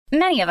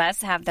Many of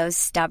us have those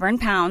stubborn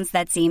pounds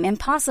that seem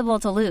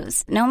impossible to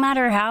lose, no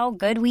matter how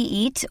good we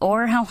eat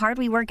or how hard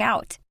we work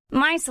out.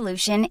 My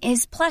solution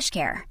is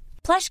PlushCare.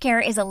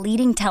 PlushCare is a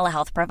leading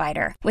telehealth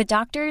provider with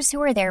doctors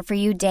who are there for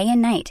you day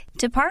and night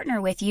to partner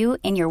with you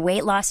in your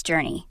weight loss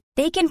journey.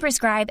 They can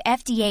prescribe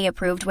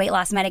FDA-approved weight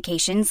loss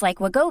medications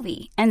like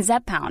Wegovy and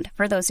Zepbound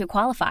for those who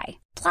qualify.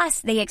 Plus,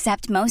 they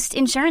accept most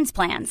insurance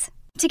plans.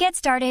 To get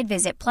started,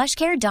 visit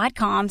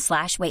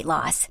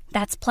plushcare.com/weightloss.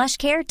 That's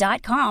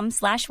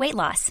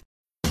plushcare.com/weightloss.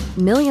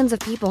 Millions of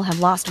people have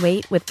lost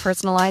weight with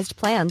personalized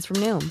plans from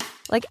Noom.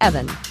 Like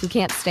Evan, who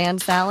can't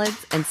stand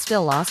salads and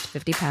still lost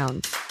 50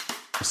 pounds.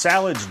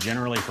 Salads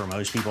generally for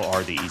most people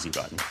are the easy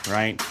button,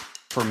 right?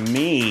 For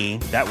me,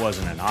 that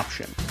wasn't an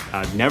option.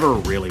 I never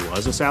really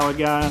was a salad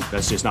guy.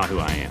 That's just not who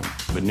I am.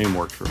 But Noom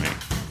worked for me.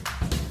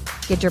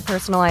 Get your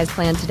personalized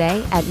plan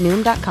today at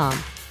Noom.com.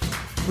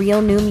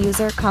 Real Noom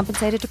user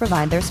compensated to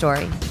provide their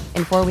story.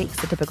 In 4 weeks,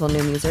 the typical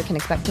Noom user can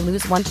expect to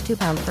lose 1 to 2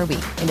 pounds per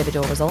week.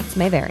 Individual results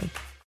may vary.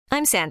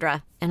 I'm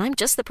Sandra, and I'm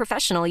just the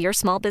professional your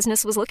small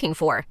business was looking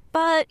for.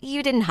 But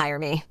you didn't hire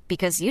me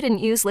because you didn't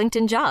use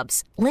LinkedIn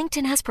Jobs.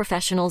 LinkedIn has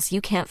professionals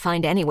you can't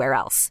find anywhere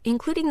else,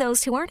 including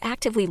those who aren't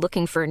actively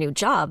looking for a new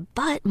job,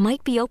 but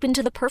might be open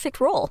to the perfect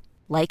role,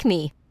 like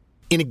me.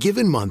 In a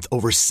given month,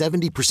 over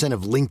 70%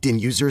 of LinkedIn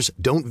users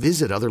don't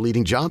visit other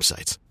leading job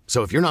sites.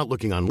 So if you're not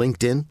looking on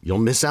LinkedIn, you'll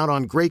miss out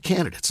on great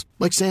candidates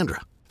like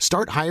Sandra.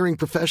 Start hiring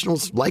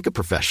professionals like a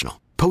professional.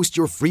 Post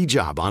your free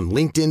job on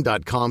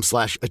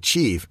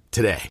linkedin.com/achieve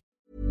today.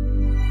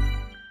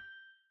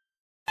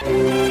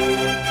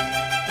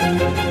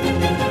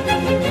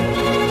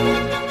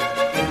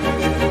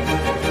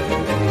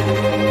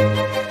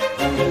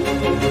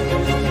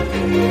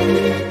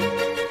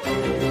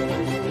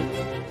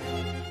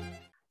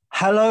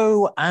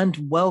 Hello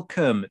and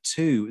welcome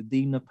to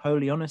the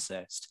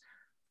Napoleonicist.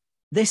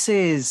 This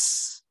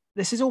is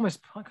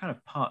almost kind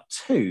of part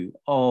two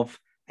of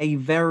a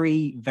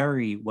very,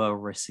 very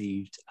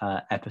well-received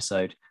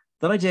episode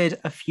that I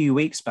did a few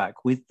weeks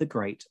back with the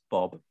great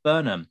Bob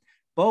Burnham.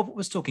 Bob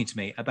was talking to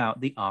me about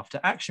the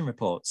after-action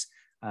reports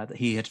that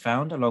he had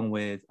found along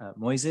with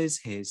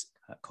Moises, his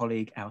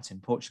colleague out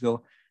in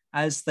Portugal,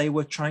 as they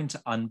were trying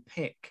to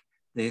unpick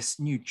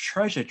this new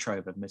treasure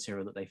trove of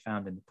material that they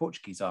found in the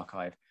Portuguese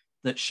archive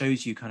that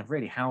shows you kind of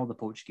really how the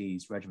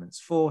Portuguese regiments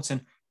fought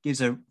and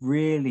gives a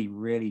really,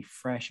 really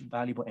fresh,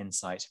 valuable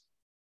insight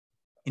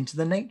into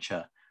the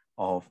nature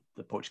of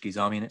the Portuguese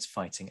army and its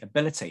fighting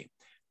ability.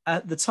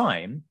 At the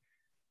time,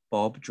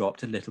 Bob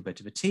dropped a little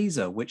bit of a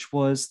teaser, which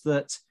was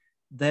that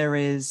there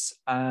is,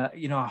 a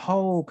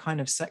whole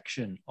kind of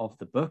section of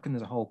the book, and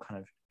there's a whole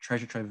kind of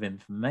treasure trove of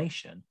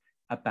information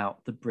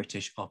about the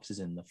British officers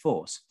in the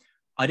force.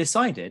 I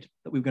decided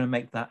that we were going to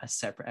make that a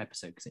separate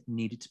episode because it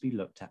needed to be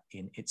looked at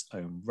in its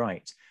own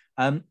right.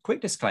 Quick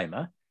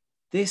disclaimer,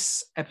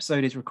 this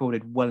episode is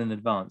recorded well in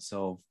advance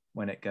of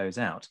when it goes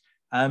out.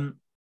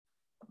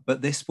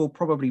 But this will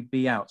probably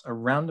be out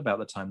around about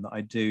the time that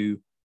I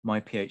do my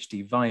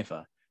PhD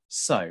Viva.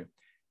 So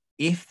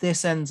if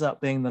this ends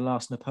up being the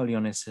last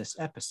Napoleonicist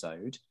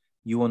episode,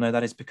 you will know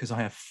that is because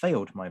I have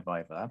failed my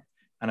Viva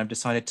and I've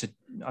decided to,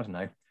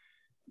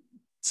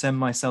 send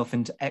myself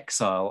into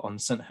exile on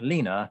St.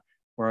 Helena,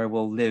 where I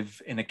will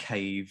live in a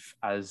cave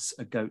as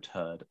a goat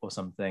herd or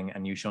something,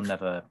 and you shall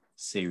never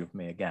see with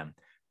me again.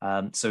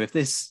 So if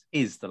this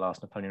is the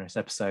last Napoleonicist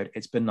episode,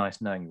 it's been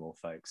nice knowing you all,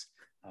 folks.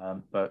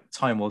 But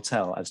time will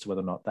tell as to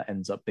whether or not that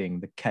ends up being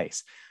the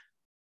case.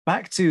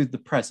 Back to the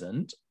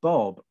present.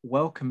 Bob,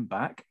 welcome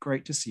back.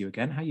 Great to see you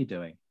again. How are you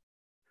doing?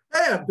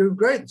 Hey, I'm doing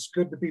great. It's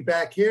good to be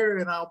back here,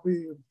 and I'll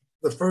be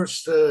the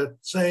first to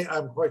say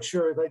I'm quite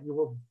sure that you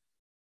will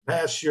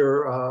pass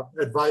your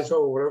advisor,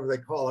 or whatever they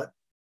call it,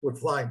 with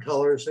flying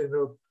colors, and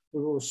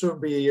we will soon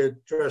be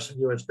addressing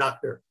you as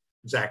Dr.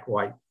 Zach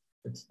White.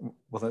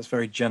 Well, that's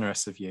very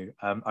generous of you.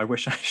 I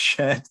wish I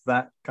shared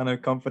that kind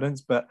of confidence,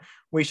 but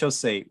we shall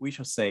see. We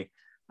shall see.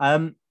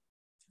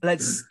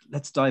 Let's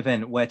dive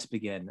in. Where to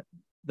begin?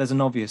 There's an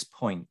obvious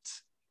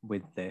point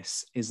with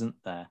this,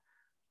 isn't there?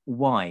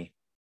 Why?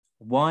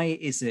 Why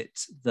is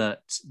it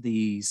that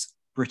these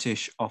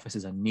British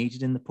officers are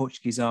needed in the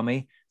Portuguese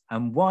army?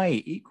 And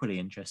why, equally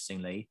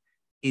interestingly,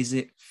 is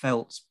it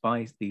felt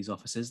by these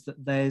officers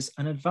that there's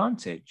an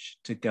advantage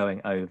to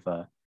going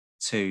over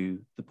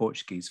to the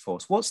Portuguese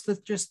force? What's the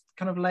just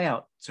kind of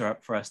layout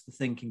for us, the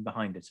thinking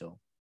behind it all?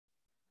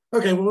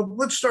 Okay, well,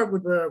 let's start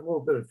with a little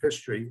bit of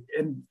history.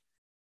 In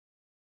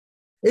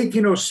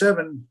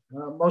 1807,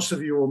 most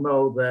of you will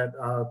know that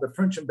the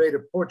French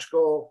invaded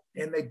Portugal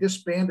and they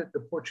disbanded the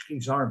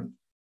Portuguese army.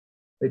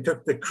 They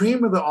took the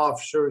cream of the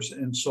officers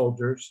and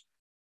soldiers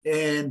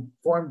and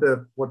formed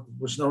what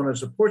was known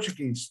as the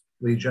Portuguese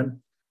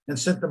Legion and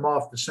sent them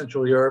off to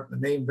Central Europe.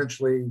 And they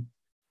eventually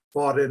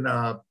fought in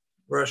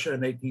Russia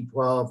in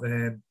 1812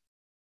 and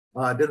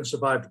didn't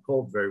survive the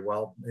cold very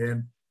well.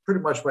 And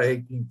pretty much by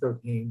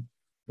 1813,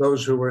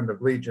 those who were in the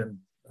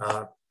Legion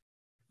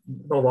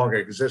no longer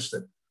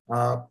existed.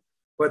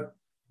 But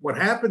what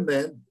happened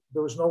then,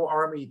 there was no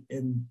army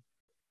in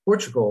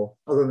Portugal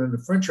other than the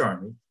French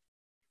army.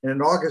 And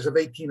in August of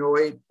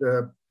 1808,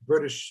 the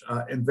British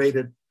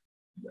invaded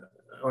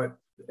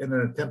in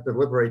an attempt to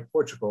liberate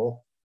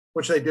Portugal,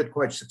 which they did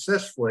quite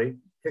successfully,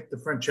 kicked the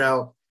French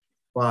out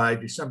by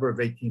December of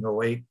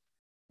 1808,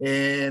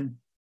 and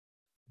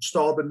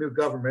installed a new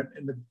government.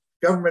 And the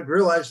government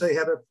realized they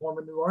had to form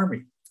a new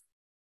army.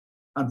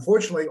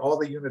 Unfortunately, all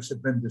the units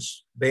had been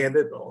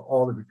disbanded,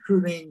 all the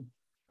recruiting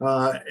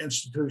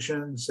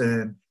institutions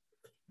and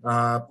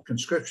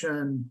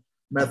conscription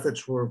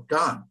methods were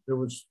gone.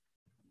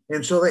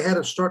 And so they had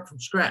to start from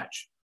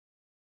scratch.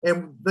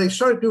 And they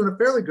started doing a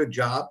fairly good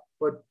job,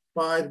 but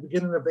by the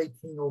beginning of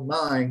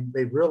 1809,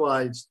 they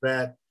realized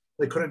that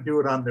they couldn't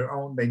do it on their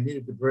own. They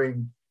needed to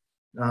bring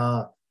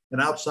an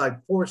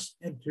outside force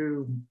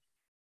into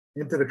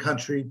the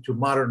country to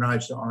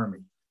modernize the army,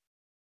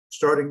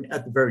 starting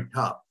at the very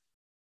top.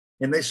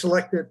 And they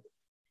selected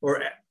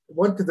or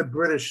went to the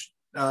British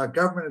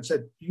government and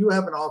said, do you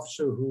have an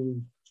officer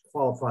who's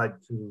qualified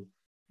to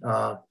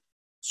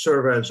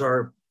serve as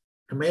our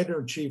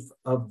commander-in-chief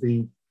of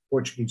the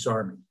Portuguese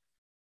army?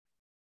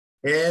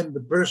 And the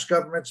British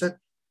government said,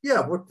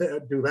 yeah, we'll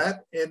do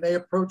that. And they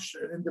approached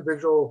an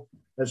individual,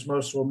 as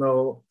most will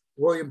know,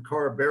 William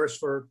Carr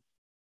Beresford,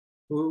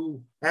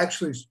 who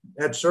actually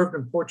had served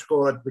in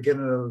Portugal at the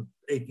beginning of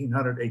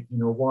 1800,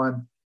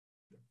 1801,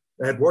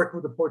 had worked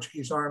with the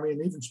Portuguese army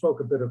and even spoke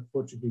a bit of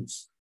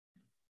Portuguese.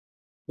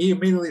 He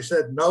immediately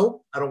said,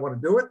 no, I don't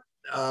want to do it.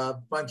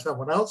 Find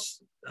someone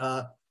else.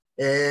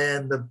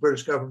 And the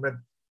British government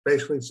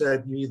basically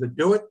said, you either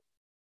do it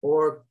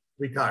or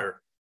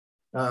retire.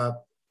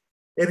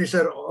 And he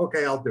said,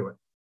 okay, I'll do it.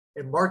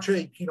 In March of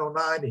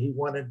 1809, he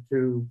went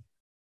into,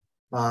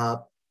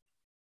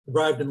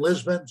 arrived in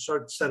Lisbon,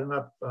 started setting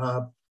up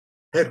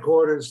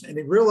headquarters, and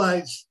he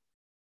realized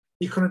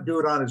he couldn't do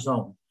it on his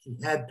own. He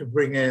had to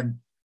bring in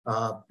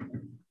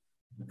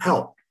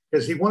help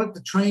because he wanted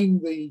to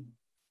train the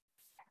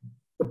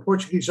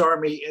Portuguese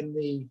army in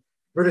the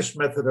British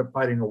method of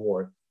fighting a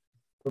war.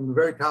 From the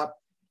very top,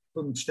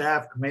 from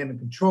staff, command and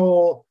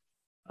control.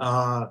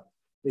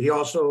 He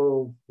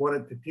also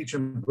wanted to teach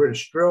them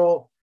British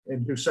drill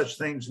and do such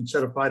things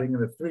instead of fighting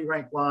in a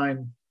 3-rank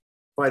line,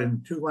 fight in a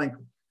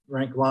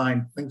 2-rank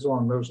line, things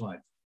along those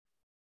lines.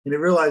 And he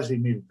realized he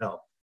needed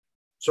help.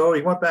 So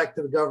he went back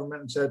to the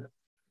government and said,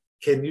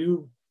 can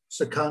you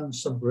second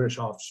some British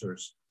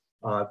officers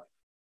to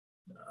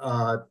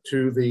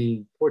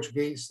the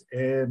Portuguese?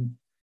 And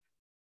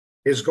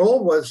his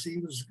goal was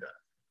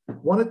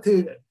wanted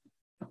to,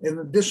 in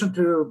addition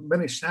to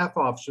many staff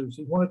officers,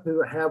 he wanted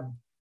to have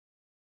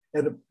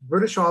a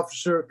British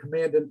officer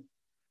command in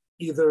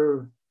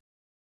either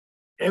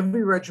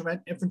every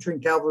regiment, infantry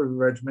and cavalry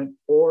regiment,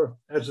 or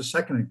as a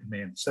second in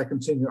command,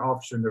 second senior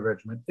officer in the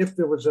regiment, if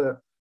there was a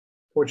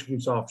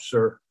Portuguese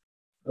officer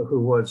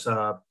who was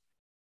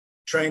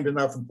trained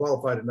enough and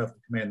qualified enough to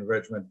command the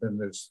regiment, then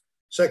this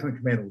second in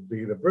command would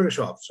be the British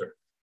officer.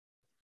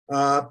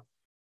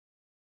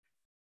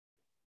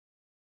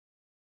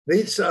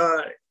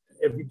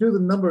 If you do the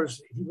numbers,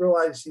 he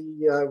realized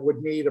he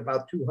would need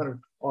about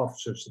 200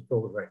 officers to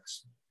fill the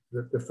ranks,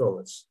 to fill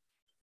this.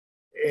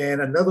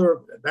 And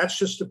that's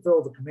just to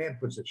fill the command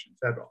positions,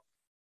 that's all.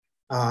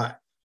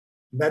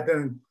 That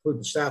didn't include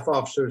the staff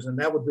officers, and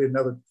that would be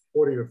another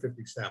 40 or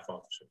 50 staff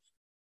officers.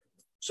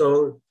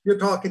 So you're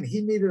talking, he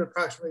needed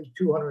approximately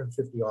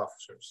 250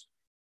 officers.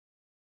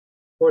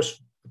 Of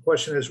course, the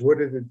question is, where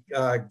did it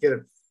get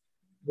it?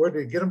 Where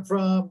did he get them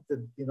from?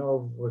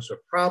 Was there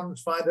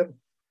problems find them?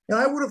 And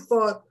I would have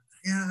thought,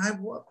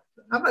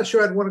 I'm not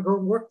sure I'd want to go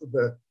and work with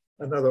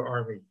another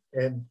army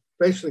and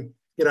basically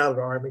get out of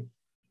the army.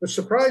 But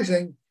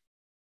surprising,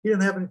 he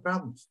didn't have any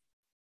problems.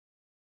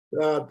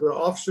 The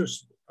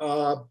officers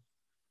were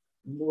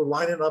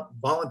lining up,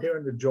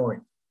 volunteering to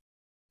join,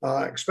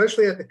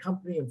 especially at the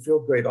company and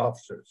field grade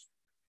officers.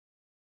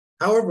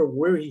 However,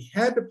 where he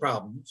had the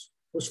problems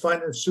was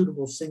finding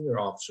suitable senior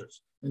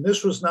officers. And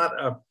this was not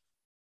a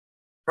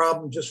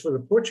problem just for the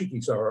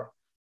Portuguese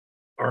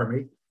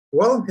army.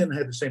 Wellington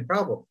had the same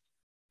problem,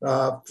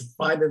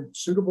 finding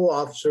suitable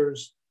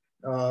officers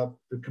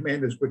to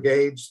command his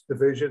brigades,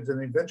 divisions,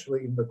 and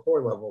eventually even the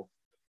corps level,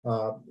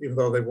 even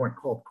though they weren't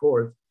called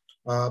corps.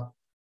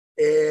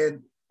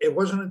 And it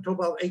wasn't until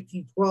about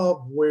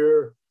 1812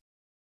 where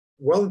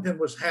Wellington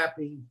was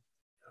happy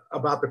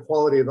about the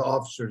quality of the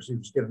officers he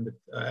was getting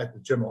at the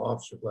general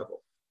officer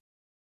level.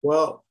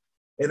 Well,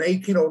 in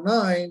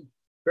 1809,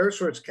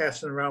 Beresford's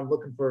casting around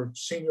looking for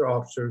senior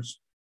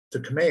officers to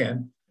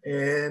command,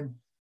 and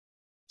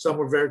some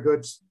were very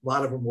good, a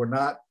lot of them were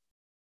not.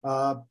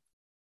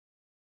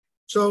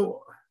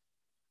 So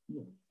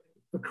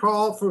the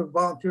call for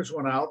volunteers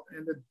went out,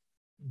 and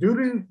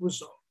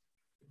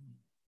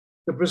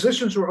the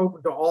positions were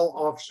open to all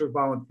officer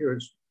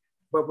volunteers,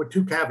 but with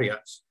 2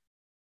 caveats.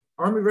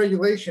 Army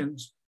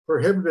regulations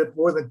prohibited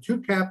more than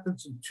 2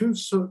 captains and 2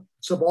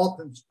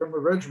 subalterns from a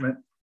regiment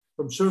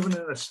from serving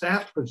in a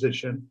staff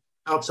position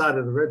outside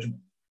of the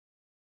regiment.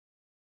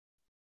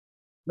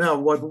 Now,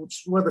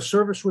 whether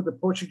service with the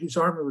Portuguese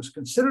army was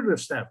considered a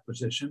staff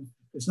position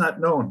is not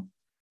known,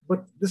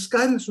 but this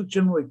guidance was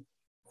generally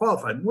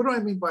qualified. And what do I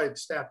mean by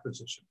staff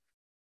position?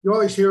 You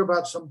always hear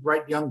about some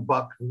bright young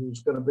buck who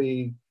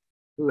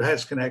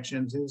has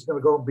connections. He's going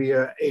to go be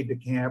an aide de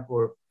camp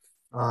or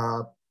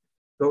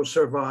go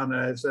serve on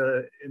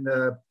in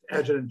the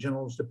adjutant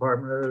general's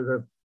department or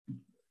the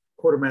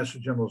quartermaster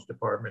general's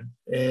department.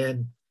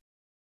 And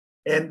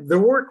there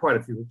were quite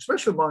a few,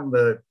 especially among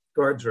the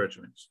guards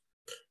regiments.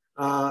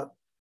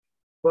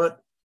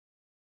 But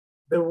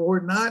there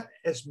were not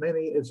as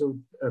many as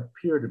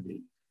appear to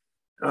be.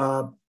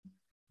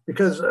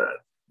 Because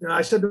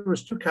I said there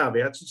was two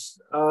caveats.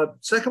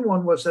 Second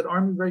one was that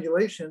Army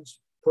regulations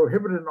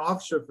prohibited an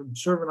officer from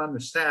serving on the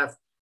staff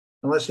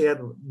unless he had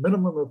a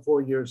minimum of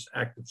 4 years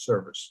active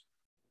service.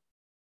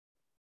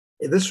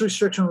 This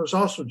restriction was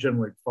also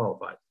generally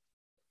qualified.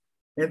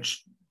 And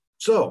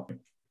so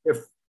if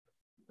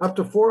up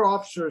to 4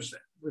 officers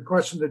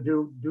requesting to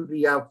do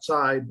duty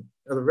outside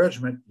of the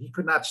regiment, he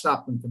could not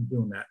stop them from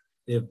doing that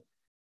if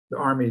the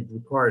Army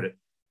required it.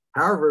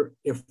 However,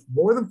 if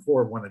more than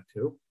 4 wanted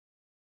to,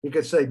 he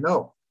could say,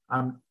 no,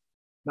 I'm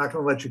not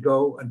going to let you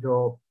go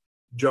until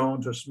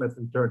Jones or Smith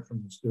return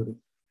from this duty.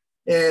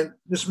 And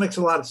this makes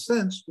a lot of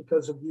sense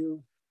because if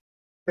you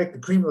take the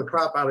cream of the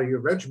crop out of your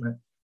regiment,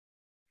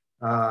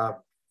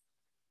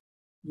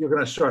 you're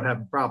going to start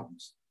having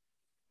problems.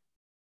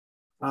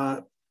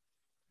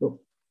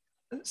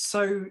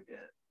 So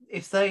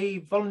if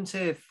they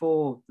volunteer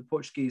for the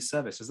Portuguese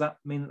service, does that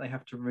mean that they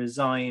have to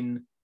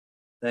resign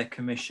their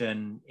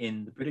commission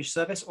in the British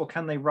service, or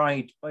can they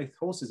ride both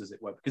horses, as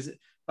it were? Because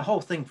the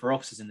whole thing for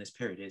officers in this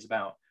period is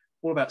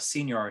all about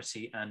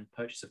seniority and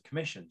purchase of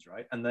commissions,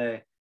 right? And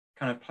they're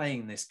kind of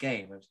playing this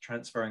game of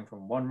transferring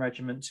from one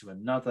regiment to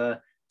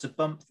another to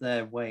bump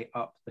their way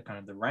up the kind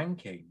of the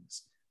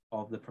rankings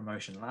of the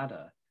promotion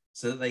ladder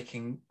so that they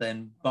can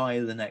then buy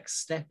the next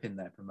step in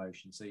their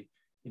promotion. So,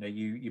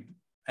 you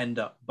end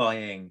up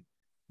buying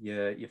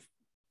your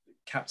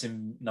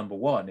captain number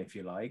 1, if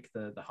you like,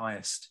 the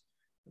highest,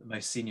 the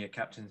most senior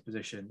captain's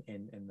position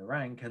in the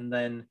rank. And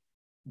then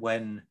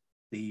when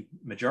the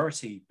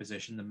majority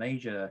position, the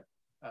major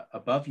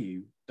above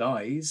you,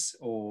 dies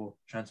or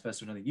transfers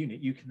to another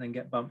unit, you can then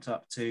get bumped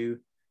up to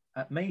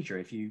major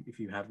if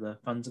you have the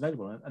funds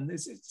available. And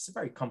it's a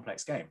very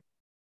complex game.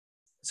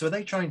 So are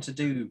they trying to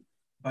do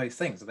both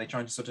things? Are they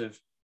trying to sort of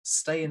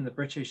stay in the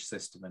British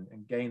system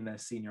and gain their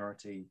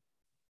seniority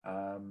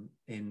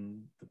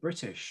in the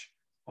British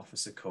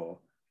officer corps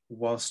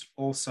whilst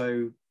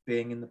also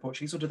being in the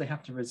Portuguese, or do they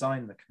have to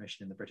resign the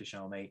commission in the British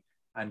Army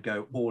and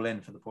go all in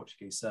for the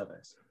Portuguese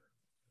service?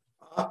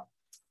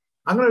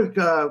 I'm going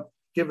to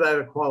give that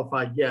a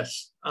qualified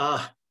yes.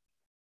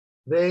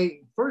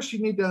 First, you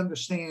need to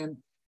understand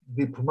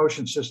the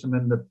promotion system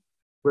in the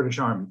British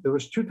Army. There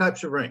was 2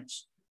 types of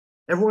ranks.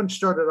 Everyone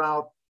started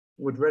out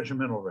with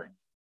regimental rank,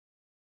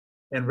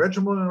 and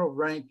regimental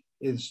rank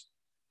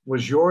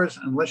was yours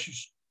unless you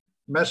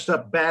messed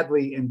up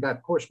badly and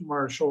got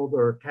court-martialed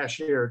or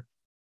cashiered.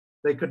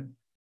 They could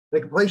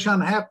place you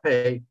on half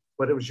pay,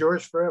 but it was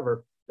yours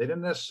forever. They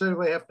didn't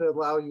necessarily have to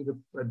allow you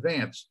to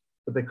advance,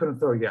 but they couldn't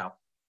throw you out.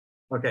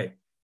 Okay.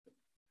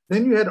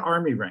 Then you had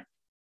Army rank.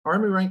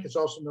 Army rank is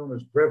also known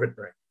as brevet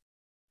rank.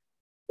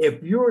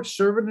 If you're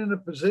serving in a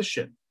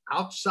position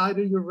outside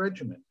of your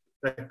regiment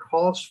that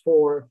calls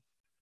for,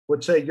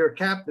 let's say your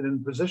captain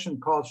in position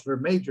calls for a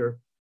major,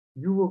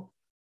 you will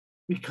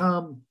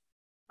become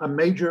a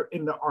major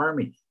in the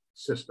Army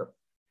system.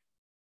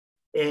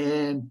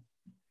 And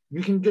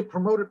you can get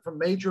promoted from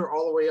major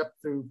all the way up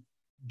to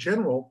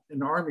general in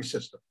the Army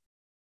system,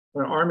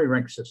 or Army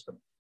rank system,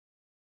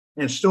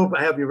 and still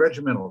have your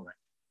regimental rank.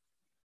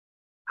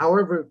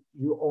 However,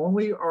 you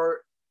only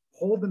are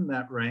holding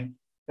that rank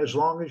as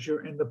long as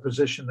you're in the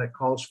position that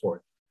calls for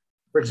it.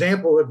 For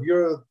example, if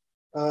you're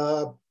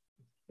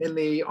in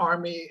the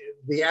Army,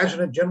 the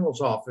Adjutant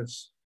General's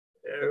office,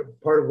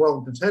 part of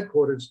Wellington's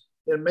headquarters,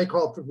 it may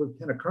call for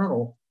Lieutenant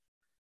Colonel,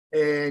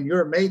 and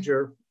you're a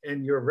major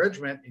in your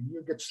regiment and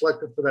you get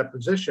selected for that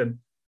position,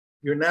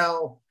 you're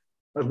now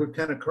a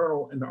Lieutenant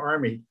Colonel in the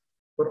Army,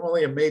 but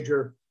only a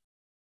major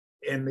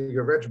in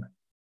your regiment.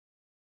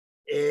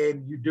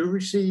 And you do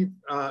receive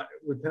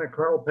Lieutenant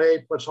Colonel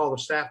pay plus all the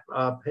staff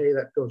pay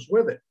that goes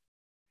with it.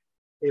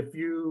 If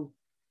you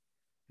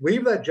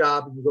leave that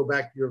job and you go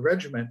back to your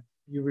regiment,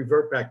 you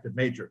revert back to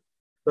major.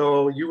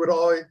 So you would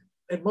always,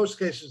 in most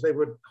cases, they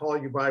would call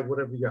you by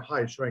whatever your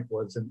highest rank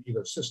was in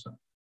either system.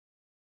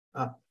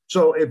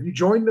 So if you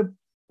join the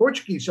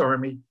Portuguese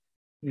Army,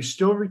 you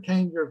still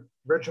retain your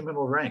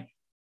regimental rank.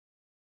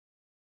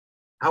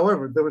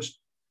 However, there was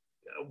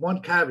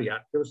one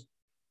caveat.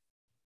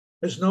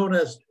 It's known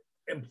as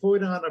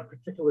employed on a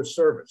particular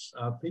service.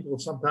 People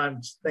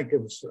sometimes think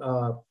it was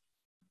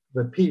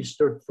the P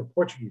stood for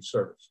Portuguese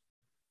service.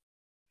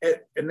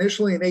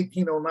 Initially in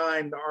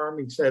 1809, the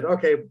Army said,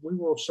 okay, we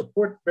will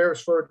support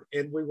Beresford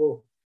and we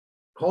will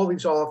call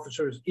these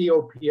officers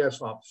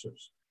EOPS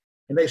officers.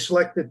 And they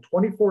selected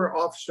 24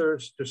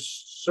 officers to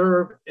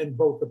serve in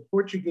both the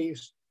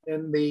Portuguese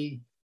and the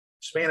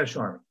Spanish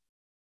Army.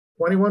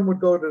 21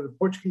 would go to the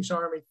Portuguese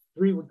Army,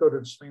 3 would go to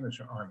the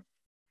Spanish Army.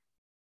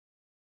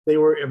 they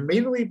were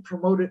immediately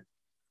promoted.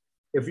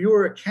 If you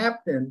were a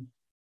captain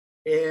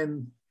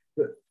in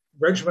the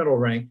regimental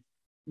rank,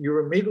 you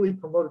were immediately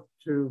promoted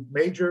to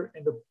major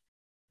in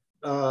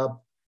the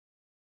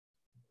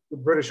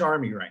British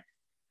Army rank.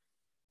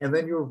 And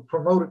then you were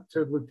promoted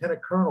to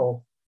lieutenant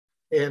colonel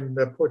in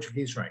the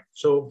Portuguese rank.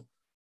 So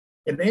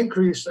an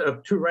increase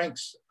of 2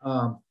 ranks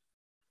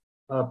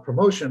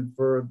promotion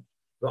for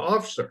the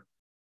officer.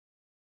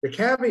 The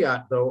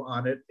caveat, though,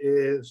 on it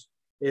is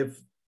if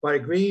by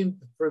agreeing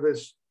for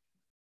this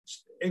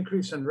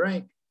increase in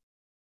rank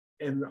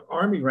in the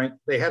Army rank,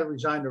 they had to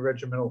resign the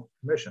regimental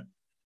commission.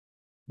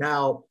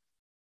 Now,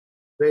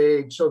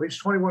 so these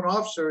 21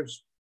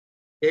 officers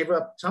gave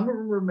up, some of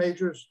them were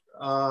majors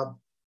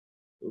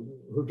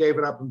who gave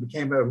it up and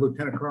became a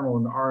lieutenant colonel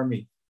in the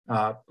Army,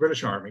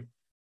 British Army.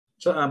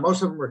 So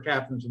most of them were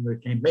captains and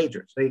became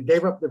majors. They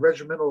gave up the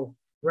regimental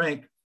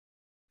rank,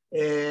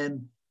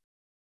 and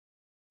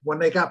when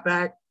they got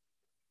back,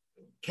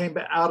 came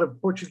out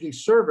of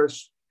Portuguese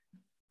service,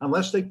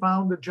 unless they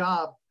found a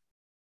job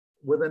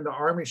within the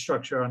Army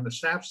structure on the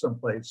staff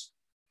someplace,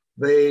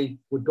 they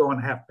would go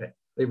on half pay.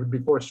 They would be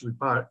forced to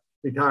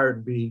retire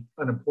and be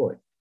unemployed.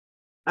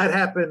 That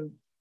happened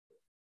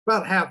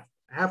about half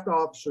the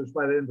officers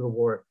by the end of the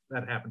war,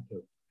 that happened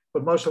to.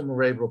 But most of them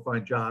were able to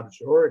find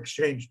jobs or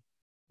exchange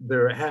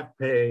their half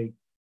pay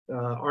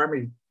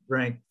Army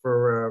rank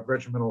for a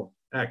regimental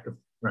active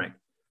rank.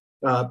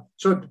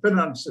 So it depended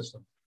on the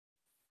system.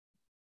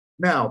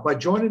 Now, by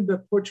joining the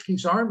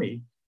Portuguese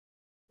Army,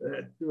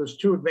 there was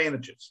 2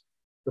 advantages.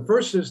 The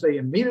first is they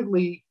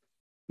immediately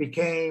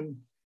became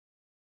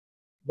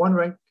 1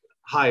 rank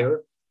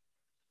higher,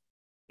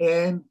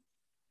 and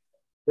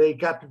they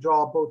got to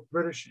draw both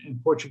British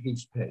and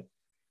Portuguese pay.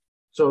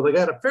 So they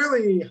got a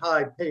fairly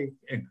high pay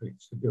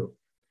increase to do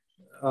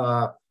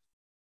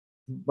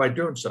by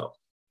doing so.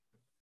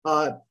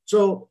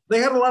 So they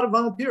had a lot of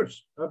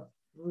volunteers.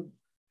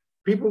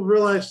 People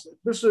realized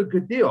this is a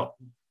good deal.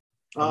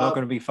 I'm not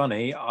going to be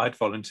funny. I'd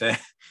volunteer.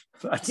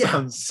 That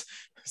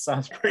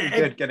sounds pretty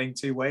good, getting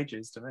 2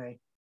 wages to me.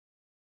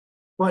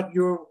 But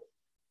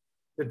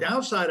the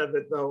downside of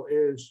it, though,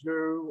 is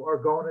you are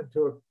going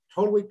into a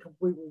totally,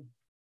 completely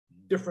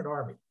different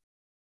army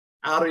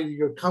out of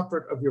your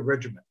comfort of your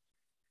regiment.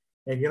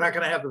 And you're not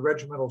going to have the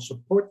regimental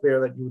support there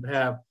that you would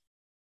have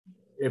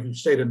if you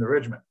stayed in the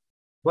regiment.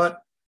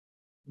 But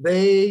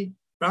they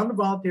found the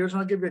volunteers,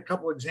 and I'll give you a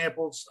couple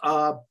examples.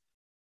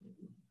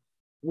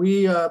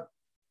 We, in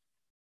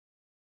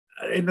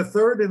the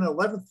 3rd and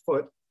 11th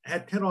Foot,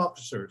 had 10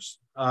 officers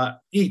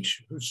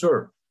each who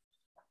served.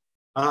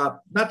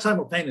 Not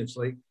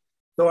simultaneously,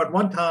 though at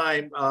one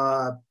time,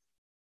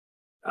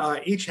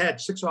 each had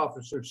 6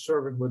 officers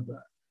serving with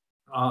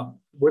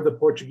the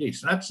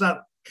Portuguese. And that's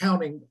not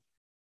counting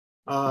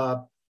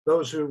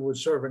those who were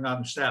serving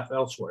on the staff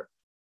elsewhere.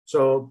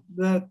 So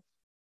that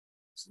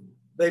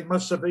they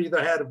must have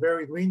either had a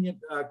very lenient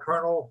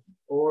colonel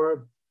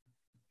or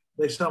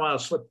they somehow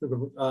slipped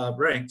through the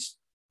ranks.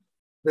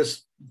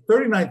 This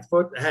 39th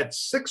Foot had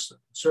 6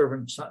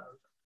 servants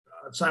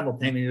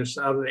simultaneous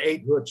out of the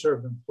 8 who had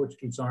served in the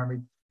Portuguese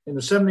Army. And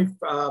the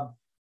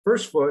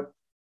 71st Foot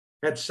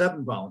had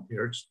 7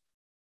 volunteers.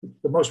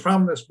 The most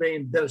prominent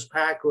being Dennis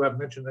Pack, who I've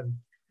mentioned in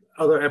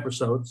other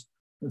episodes,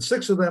 and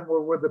 6 of them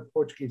were with the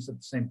Portuguese at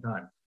the same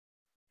time.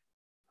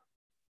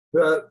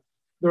 There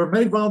were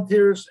many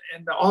volunteers,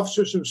 and the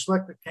officers who were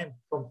selected came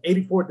from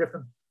 84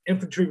 different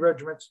infantry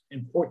regiments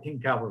and 14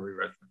 cavalry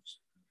regiments,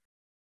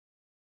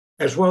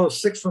 as well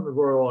as 6 from the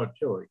Royal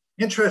Artillery.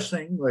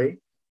 Interestingly,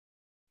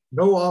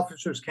 no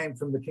officers came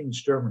from the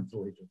King's German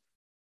Legion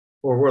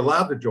or were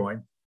allowed to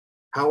join.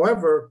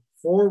 However,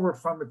 4 were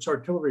from its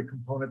artillery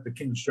component, the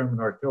King's German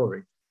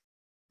Artillery.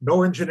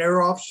 No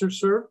engineer officers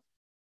served,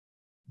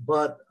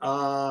 but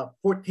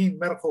 14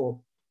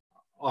 medical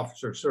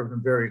officers served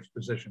in various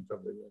positions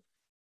over the years.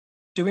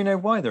 Do we know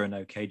why there are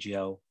no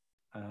KGL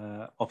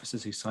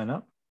officers who sign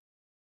up?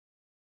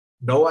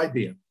 No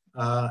idea.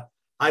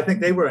 I think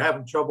they were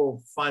having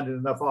trouble finding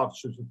enough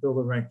officers to fill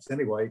the ranks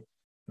anyway.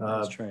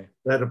 That's true.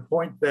 At a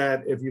point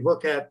that if you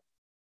look at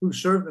who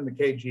served in the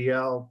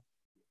KGL,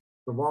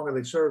 the longer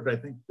they served, I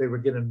think they were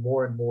getting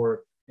more and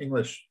more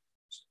English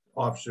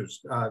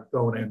officers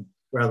going in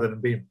rather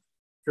than being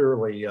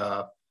purely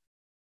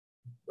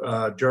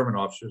German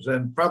officers.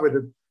 And probably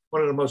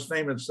one of the most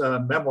famous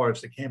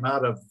memoirs that came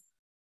out of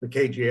the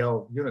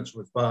KGL units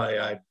was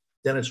by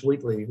Dennis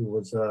Wheatley, who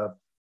was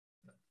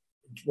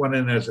went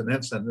in as an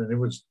ensign, and it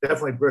was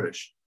definitely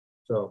British.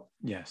 So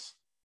yes.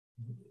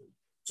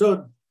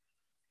 So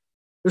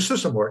the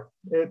system worked.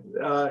 It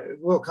a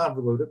little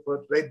convoluted,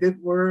 but they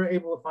were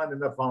able to find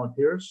enough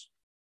volunteers.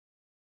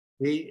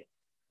 They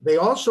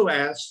also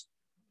asked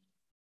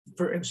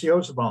for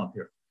NCOs to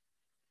volunteer,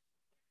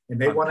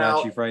 and I'm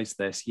glad you've raised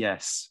this.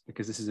 Yes,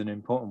 because this is an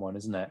important one,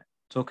 isn't it?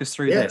 Talk us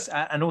through this,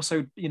 and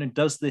also,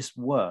 does this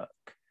work?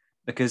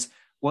 Because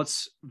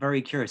what's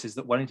very curious is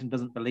that Wellington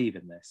doesn't believe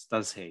in this,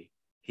 does he?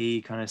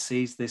 He kind of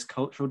sees this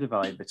cultural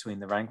divide between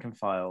the rank and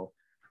file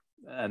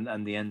and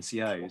the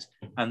NCOs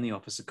and the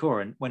officer corps.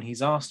 And when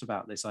he's asked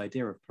about this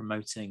idea of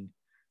promoting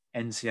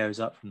NCOs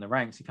up from the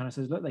ranks, he kind of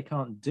says, look, they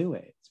can't do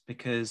it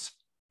because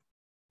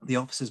the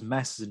officers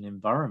mess is an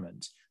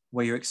environment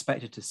where you're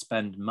expected to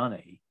spend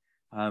money,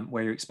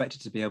 where you're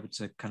expected to be able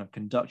to kind of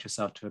conduct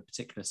yourself to a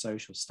particular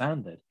social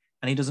standard.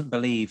 And he doesn't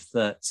believe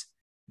that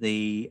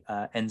the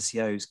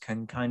NCOs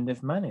can kind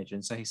of manage.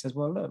 And so he says,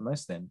 well, look,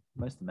 most of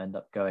them end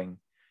up going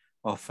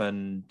off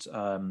and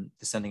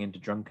descending into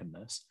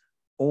drunkenness,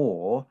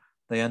 or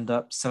they end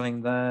up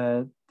selling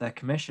their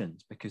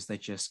commissions because they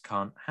just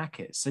can't hack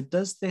it. So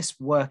does this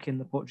work in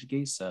the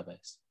Portuguese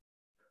service?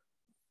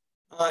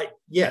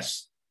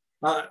 Yes.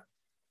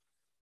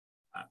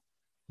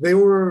 We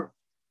were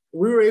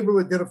able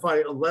to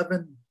identify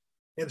 11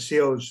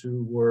 NCOs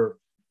who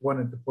went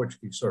into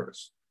Portuguese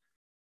service.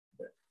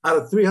 Out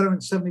of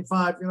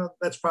 375,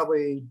 that's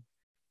probably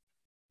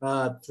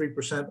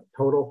 3%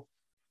 total.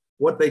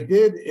 What they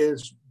did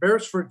is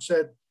Beresford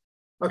said,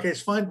 okay,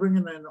 it's fine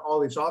bringing in all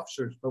these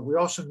officers, but we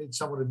also need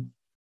someone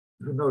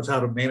who knows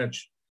how to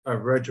manage a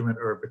regiment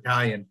or a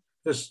battalion,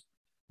 just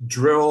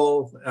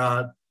drill,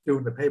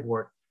 doing the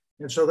paperwork.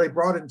 And so they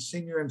brought in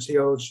senior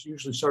NCOs,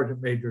 usually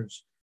sergeant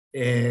majors,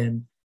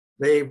 and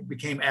they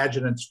became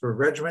adjutants for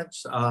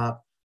regiments,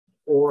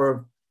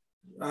 or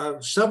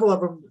several of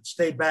them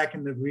stayed back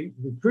in the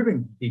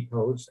recruiting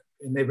depots,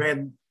 and they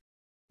ran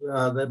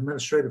the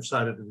administrative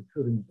side of the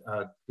recruiting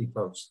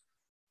depots.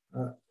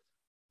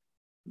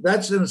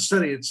 That's in the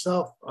study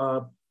itself.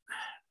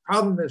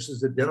 Problem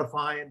is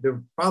identifying. There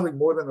are probably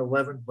more than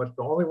 11, but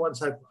the only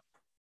ones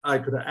I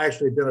could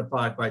actually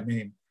identify by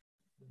name,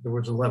 there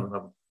was 11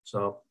 of them.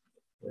 So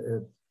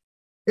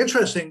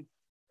interesting.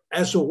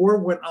 As the war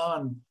went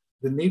on,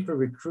 the need for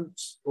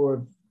recruits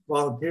or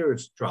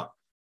volunteers dropped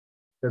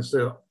because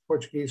the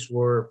Portuguese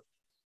were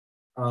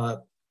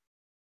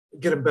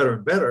getting better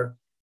and better.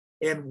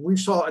 And we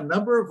saw a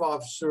number of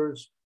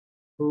officers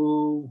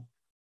who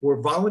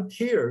were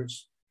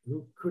volunteers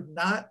who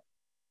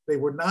they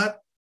were not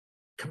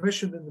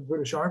commissioned in the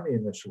British Army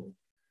initially.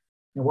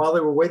 And while they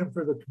were waiting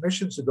for the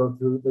commissions to go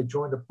through, they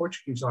joined the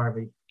Portuguese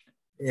Army.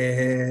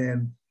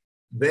 And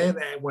then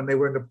when they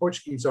were in the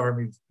Portuguese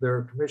Army,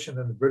 their commission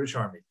in the British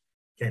Army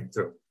came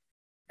through.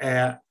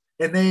 And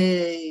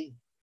they,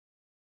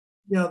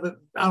 I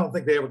don't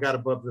think they ever got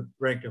above the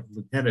rank of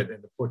lieutenant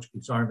in the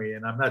Portuguese Army.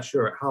 And I'm not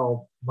sure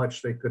how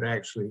much they could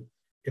actually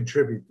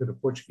contribute to the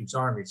Portuguese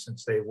Army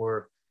since they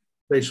were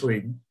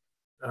basically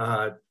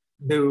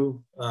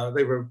new.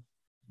 They were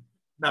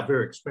not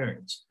very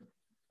experienced.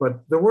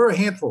 But there were a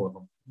handful of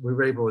them we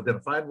were able to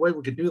identify. The way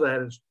we could do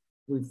that is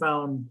we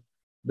found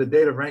the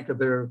data rank of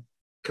their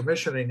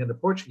commissioning in the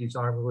Portuguese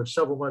Army was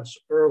several months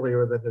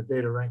earlier than the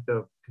data rank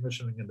of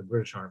commissioning in the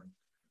British Army.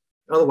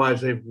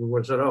 Otherwise, they would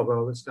have said, oh,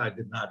 well, this guy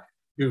did not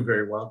do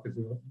very well because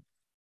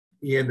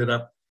he ended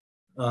up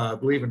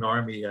leaving the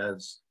Army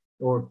as,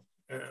 or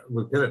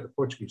lieutenant of the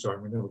Portuguese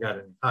Army, never got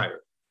any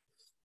higher.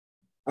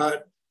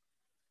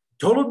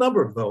 Total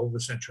number, though,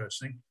 was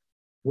interesting.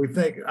 We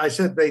think, I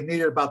said they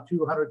needed about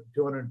 200 to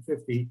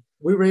 250.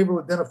 We were able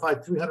to identify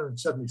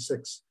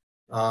 376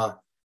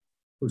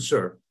 who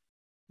served.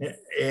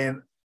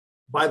 And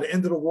by the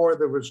end of the war,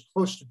 there was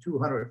close to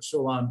 200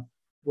 still on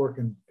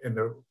working in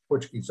the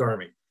Portuguese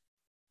Army.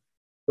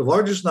 The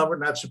largest number,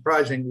 not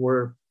surprising,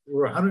 were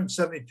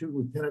 172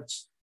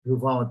 lieutenants who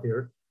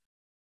volunteered,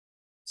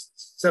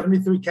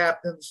 73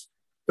 captains,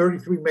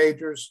 33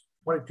 majors,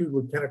 22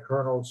 lieutenant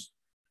colonels,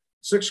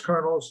 6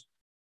 colonels,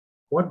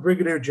 1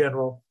 brigadier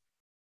general,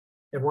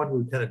 and 1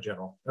 lieutenant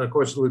general. And of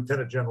course, the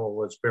lieutenant general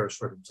was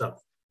Beresford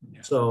himself.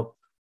 Yeah. So,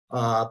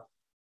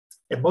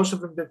 and most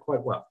of them did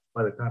quite well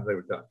by the time they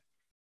were done.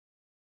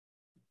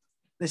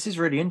 This is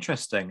really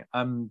interesting.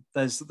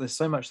 There's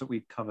so much that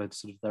we've covered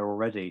sort of there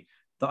already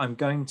that I'm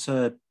going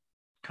to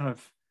kind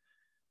of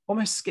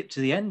almost skip to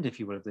the end, if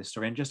you will, of this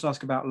story and just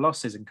ask about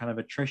losses and kind of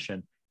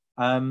attrition,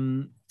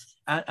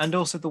 and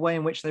also the way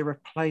in which they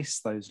replace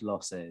those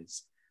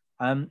losses.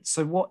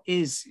 So what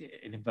is,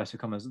 in inverted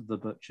commas, the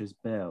butcher's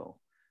bill?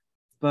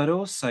 But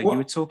also you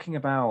were talking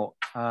about,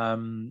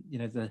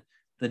 the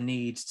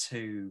need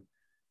to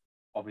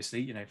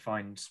obviously,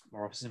 find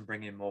more officers and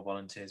bring in more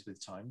volunteers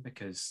with time,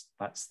 because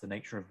that's the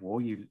nature of war.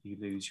 You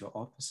lose your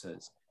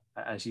officers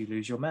as you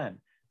lose your men.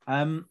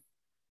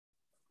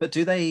 But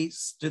do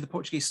the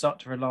Portuguese start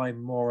to rely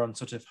more on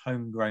sort of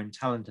homegrown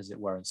talent, as it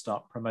were, and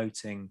start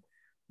promoting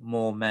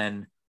more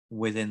men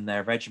within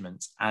their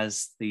regiments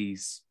as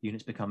these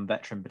units become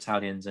veteran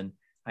battalions and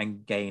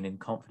gain in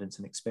confidence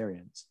and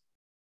experience?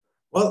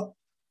 Well,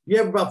 you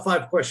have about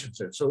 5 questions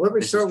here. So let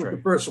me start with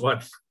the first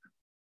one.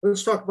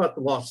 Let's talk about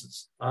the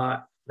losses.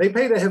 They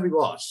paid a heavy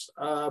loss.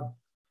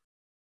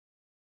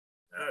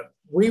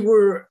 We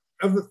were,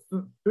 of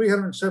the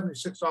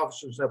 376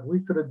 officers that we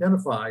could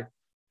identify,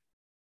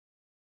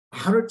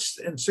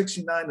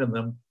 169 of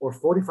them, or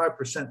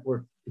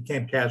 45%,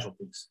 became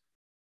casualties,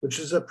 which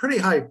is a pretty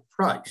high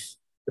price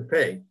to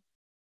pay.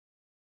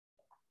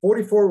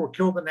 44 were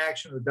killed in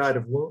action or died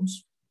of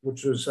wounds,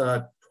 which was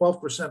 12%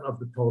 of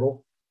the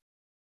total.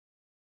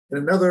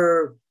 And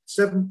another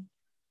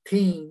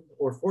 17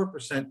 or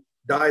 4%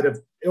 died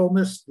of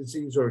illness,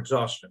 disease, or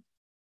exhaustion.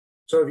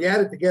 So if you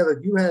add it together,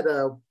 you had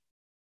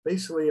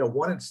basically a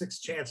 1 in 6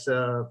 chance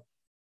of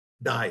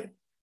dying,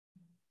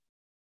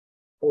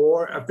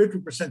 or a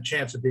 50%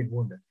 chance of being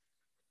wounded.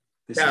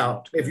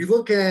 Now, if you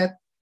look at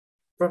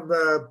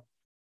there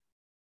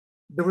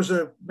was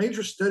a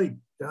major study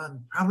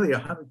done probably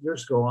 100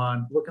 years ago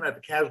on looking at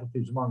the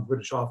casualties among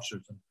British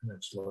officers in the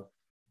peninsula.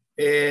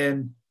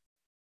 And,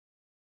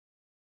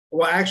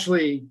 well,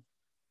 actually,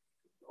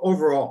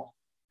 overall,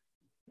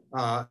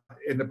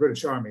 in the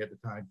British Army at the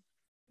time,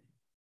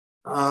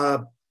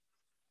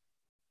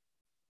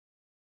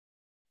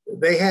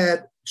 they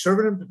had,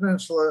 serving in the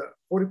peninsula,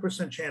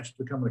 40% chance of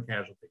becoming a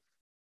casualty,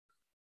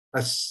 a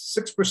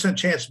 6%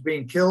 chance of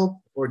being killed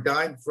or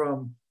dying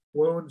from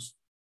wounds,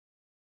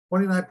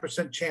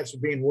 29% chance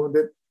of being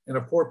wounded, and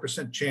a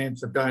 4%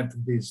 chance of dying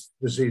from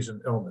disease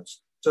and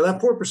illness. So that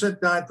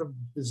 4% died from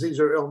disease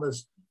or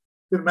illness.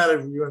 Didn't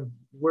matter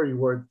where you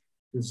were,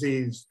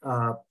 disease,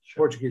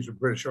 Portuguese or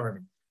British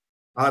Army.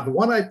 The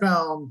one I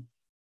found,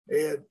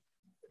 the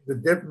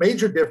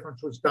major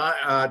difference was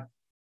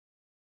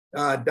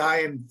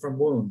dying from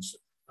wounds,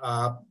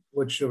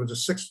 which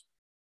was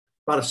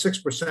about a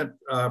 6%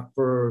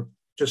 for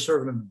just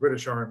serving in the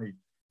British Army,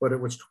 but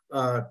it was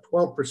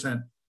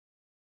 12%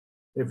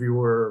 if you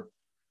were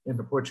in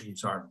the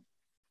Portuguese Army.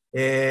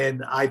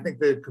 And I think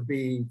there could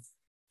be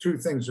two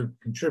things that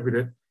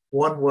contributed.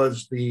 One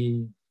was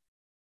the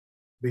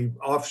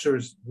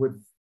officers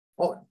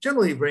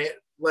generally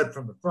led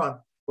from the front,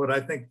 but I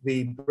think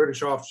the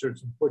British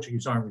officers in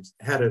Portuguese armies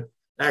had to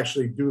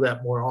actually do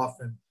that more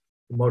often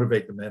to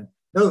motivate the men.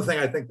 Another thing,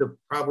 I think that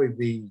probably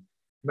the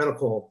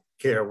medical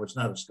care was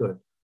not as good.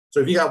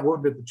 So if you got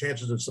wounded, the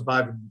chances of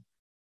surviving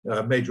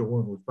a major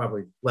wound was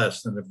probably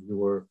less than if you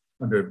were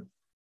under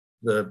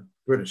the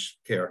British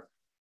care.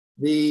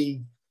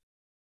 The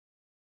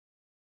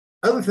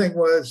other thing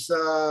was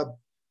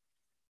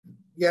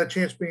you had a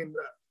chance being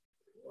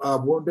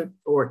wounded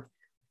or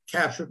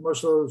captured.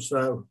 Most of those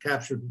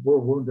captured were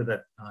wounded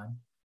at the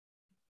time.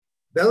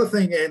 The other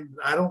thing, and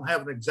I don't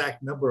have an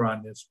exact number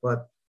on this,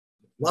 but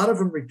a lot of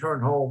them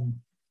returned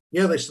home.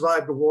 Yeah, they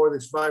survived the war, they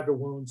survived the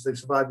wounds, they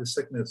survived the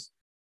sickness,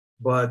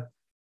 but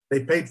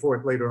they paid for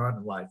it later on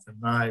in life.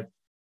 And I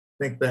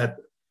think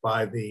that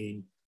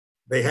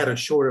they had a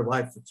shorter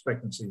life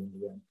expectancy in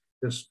the end,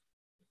 just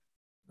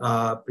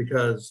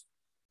because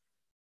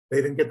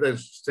they didn't get the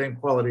same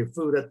quality of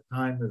food at the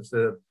time as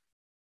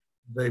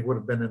they would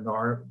have been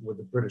with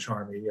the British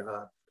Army.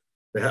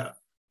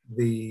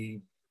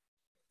 The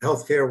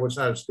healthcare was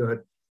not as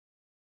good.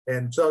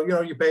 And so,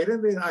 you paid.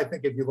 And I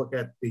think if you look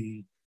at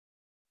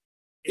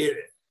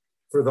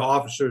for the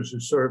officers who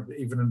served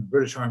even in the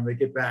British Army, they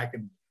get back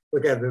and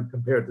look at it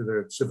compared to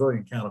their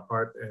civilian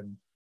counterpart. And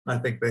I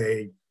think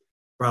they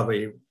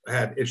probably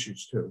had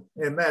issues too.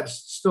 And that's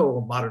still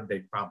a modern day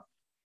problem.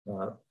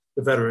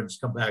 The veterans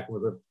come back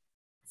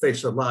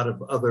face a lot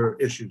of other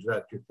issues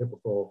that your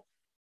typical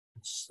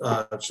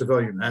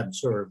civilian hadn't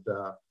served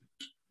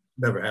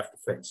never have to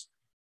face.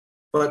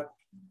 But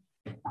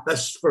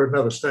that's for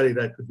another study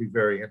that could be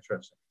very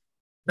interesting.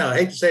 Now, I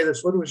hate to say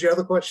this, what was your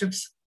other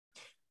questions?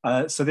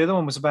 So the other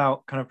one was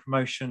about kind of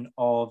promotion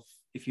of,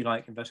 if you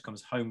like, inverted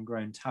commas,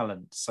 homegrown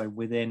talent. So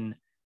within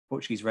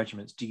Portuguese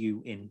regiments, do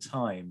you in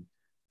time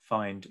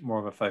find more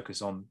of a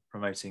focus on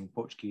promoting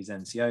Portuguese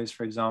NCOs,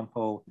 for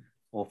example,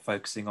 or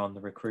focusing on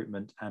the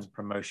recruitment and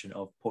promotion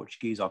of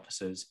Portuguese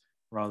officers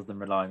rather than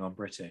relying on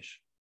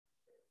British?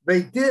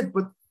 They did,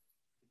 but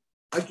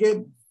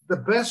again,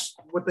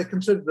 what they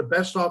considered the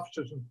best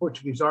officers in the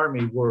Portuguese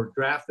Army were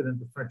drafted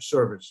into French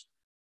service.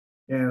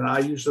 And I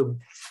used to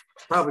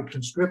probably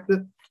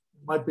conscripted,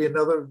 might be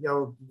another,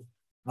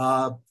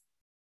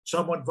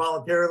 someone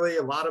voluntarily.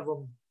 A lot of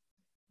them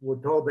were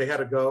told they had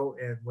to go.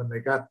 And when they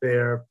got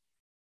there,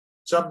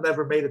 some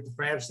never made it to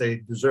France. They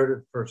deserted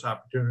the first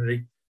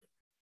opportunity.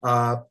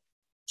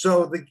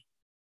 So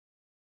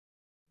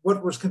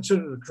what was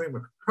considered the cream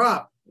of the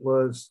crop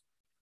was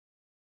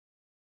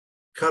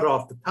cut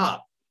off the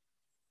top.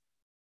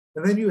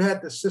 And then you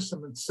had the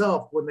system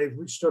itself. When they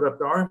stood up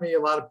the army,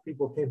 a lot of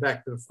people came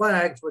back to the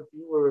flags, but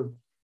you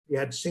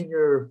had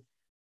senior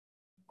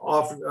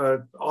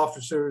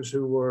officers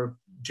who were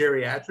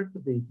geriatric, to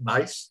be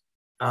nice.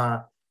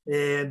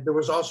 And there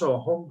was also a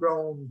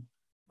homegrown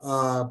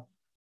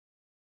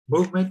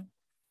movement,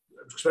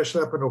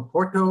 especially up in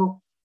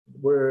Oporto,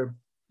 where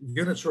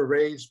units were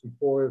raised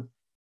before,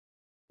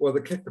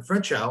 they kicked the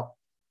French out.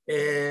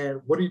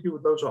 And what do you do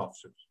with those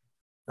officers?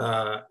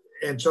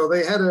 And so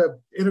they had to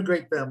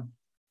integrate them.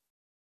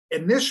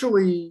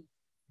 Initially,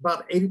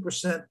 about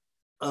 80%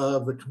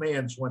 of the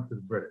commands went to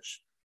the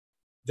British,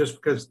 just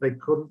because they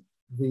couldn't.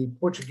 The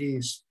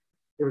Portuguese,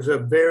 it was a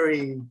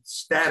very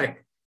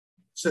static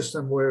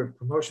system where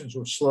promotions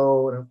were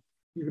slow, and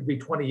you could be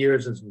 20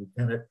 years as a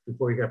lieutenant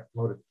before you got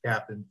promoted to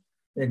captain,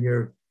 and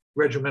your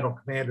regimental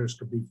commanders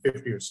could be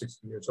 50 or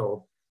 60 years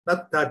old.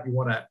 Not the type you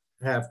want to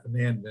have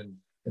command in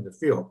the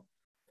field.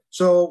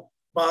 So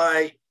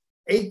by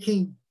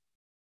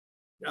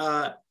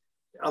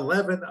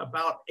 1811,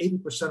 about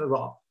 80% of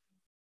the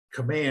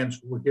commands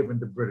were given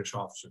to British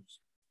officers.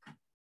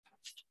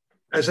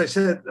 as I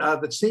said,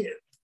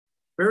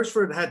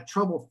 Beresford had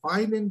trouble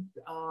finding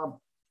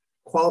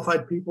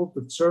qualified people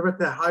to serve at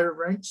the higher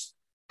ranks,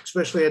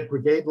 especially at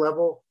brigade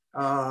level.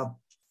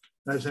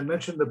 As I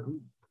mentioned, the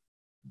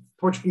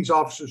Portuguese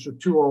officers are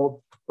too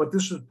old, but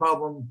this was a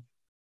problem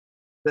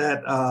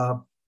that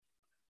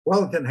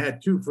Wellington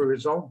had too for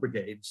his own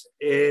brigades.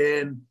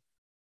 And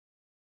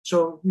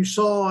so you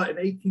saw in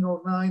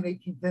 1809,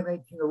 1810,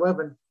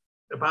 1811,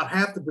 about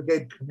half the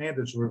brigade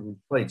commanders were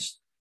replaced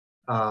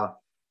by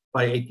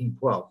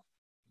 1812.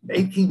 In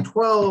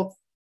 1812,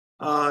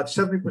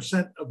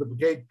 70% of the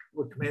brigade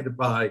were commanded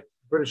by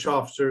British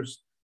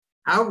officers.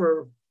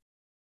 However,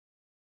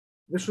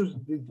 this was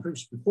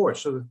decreased before.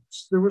 So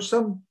there were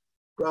some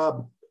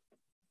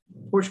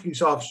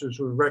Portuguese officers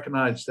who were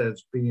recognized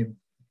as being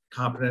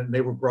competent, and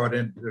they were brought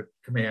into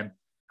command.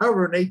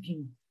 However, in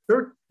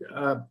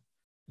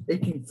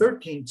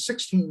 1813,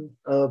 16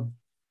 of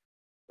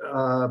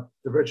the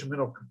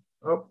regimental,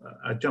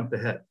 I jumped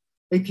ahead.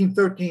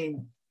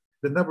 1813,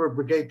 the number of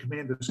brigade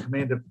commanders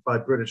commanded by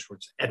British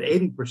was at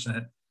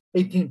 80%.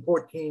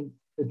 1814,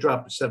 it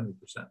dropped to 70%.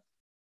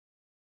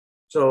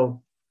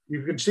 So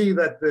you can see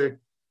that the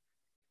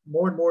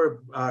more and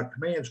more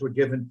commands were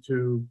given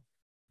to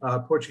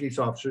Portuguese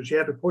officers. You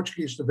had the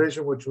Portuguese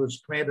division, which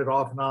was commanded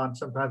off and on,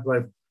 sometimes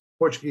by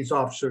Portuguese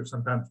officer,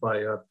 sometimes by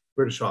a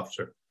British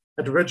officer.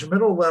 At the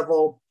regimental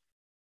level,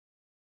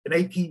 in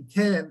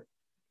 1810,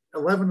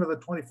 11 of the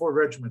 24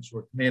 regiments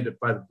were commanded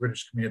by the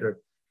British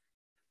commander.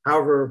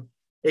 However,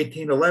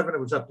 1811, it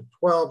was up to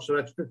 12, so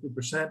that's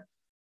 50%.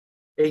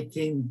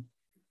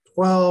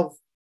 1812,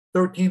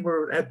 13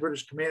 had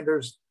British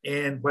commanders,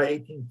 and by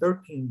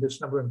 1813, this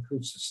number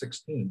increased to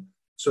 16.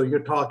 So you're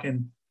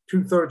talking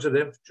 2/3 of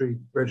the infantry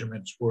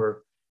regiments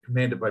were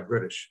commanded by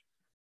British.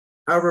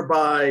 However,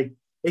 by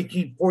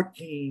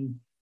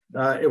 1814,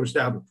 it was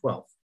down to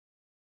 12.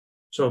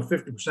 So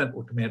 50%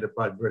 were commanded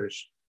by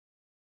British.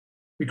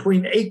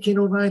 Between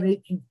 1809 and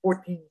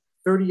 1814,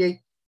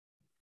 38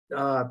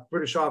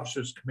 British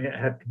officers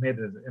had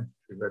commanded an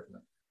infantry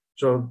regiment.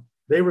 So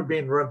they were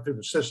being run through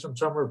the system.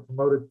 Some were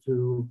promoted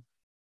to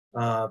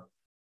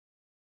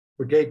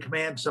brigade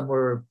command. Some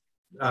were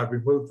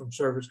removed from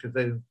service because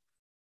they didn't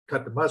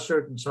cut the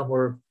mustard, and some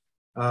were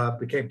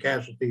became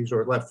casualties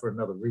or left for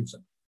another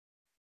reason.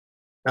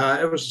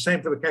 It was the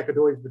same for the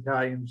Cacadois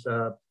battalions.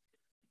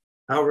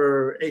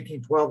 However,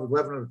 1812,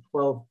 11 of the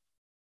 12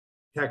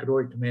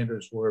 Cacadois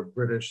commanders were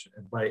British,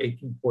 and by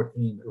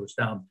 1814, it was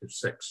down to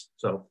 6.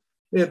 So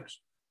it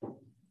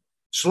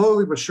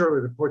slowly but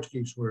surely, the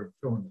Portuguese were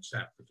filling the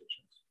staff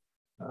positions.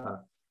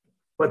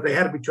 But they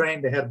had to be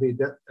trained, they had to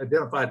be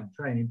identified and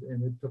trained,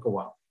 and it took a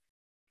while.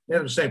 And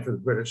it was the same for the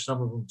British.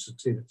 Some of them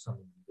succeeded, some of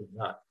them did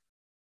not.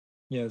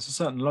 Yeah, there's a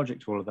certain logic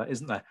to all of that,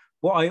 isn't there?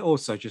 What I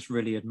also just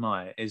really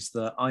admire is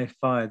that I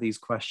fire these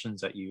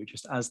questions at you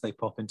just as they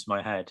pop into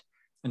my head,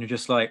 and you're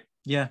just like,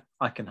 yeah,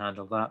 I can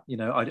handle that. You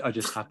know, I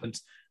just happen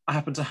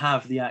to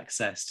have the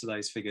access to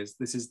those figures.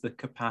 This is the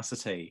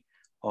capacity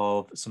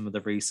of some of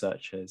the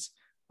researchers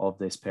of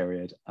this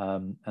period,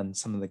 and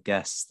some of the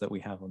guests that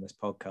we have on this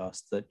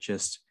podcast that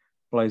just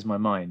blows my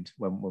mind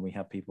when we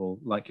have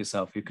people like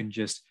yourself who can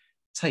just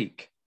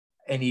take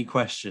any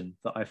question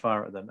that I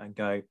fire at them and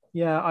go,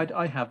 yeah,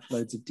 I have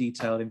loads of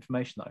detailed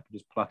information that I can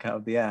just pluck out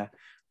of the air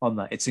on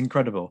that. It's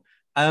incredible.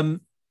 I'd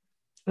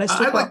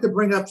like to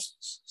bring up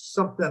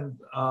something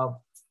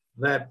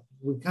that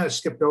we kind of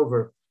skipped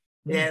over.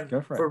 And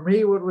for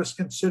me, what was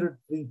considered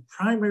the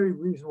primary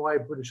reason why a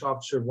British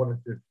officer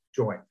wanted to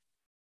join.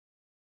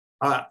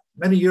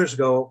 Many years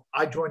ago,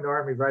 I joined the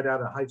Army right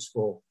out of high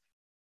school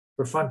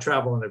for fun,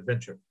 travel, and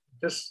adventure.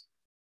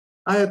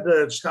 I had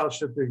the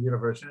scholarship to the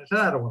university. I said,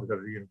 I don't want to go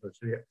to the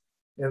university.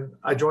 And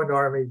I joined the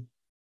Army,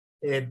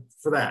 and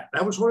for that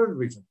was one of the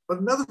reasons. But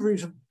another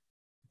reason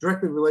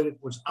directly related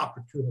was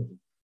opportunity.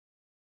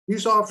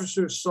 These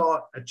officers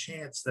saw a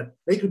chance that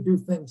they could do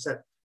things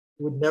that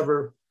would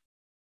never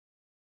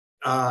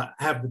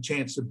have the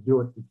chance to do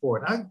it before.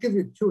 And I'll give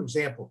you 2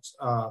 examples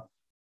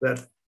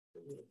that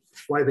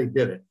why they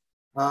did it.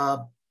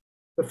 The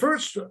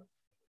first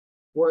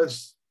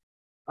was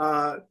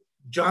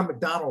John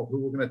McDonald, who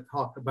we're going to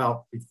talk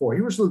about before.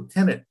 He was a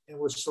lieutenant and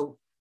was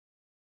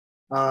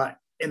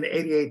in the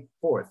 88th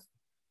Fourth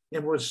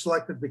and was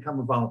selected to become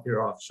a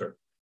volunteer officer.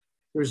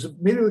 He was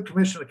immediately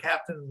commissioned a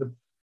captain in the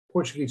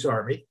Portuguese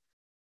Army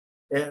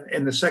and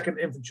in the 2nd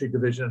Infantry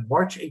Division in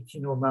March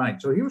 1809.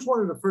 So he was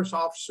one of the first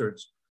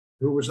officers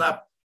who was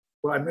not,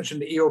 well, I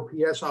mentioned the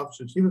EOPS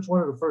officers. He was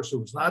one of the first who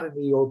was not an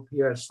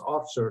EOPS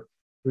officer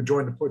who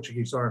joined the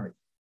Portuguese Army.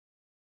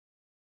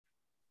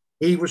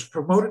 He was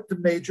promoted to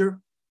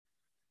major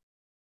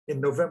in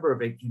November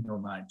of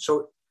 1809.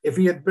 So if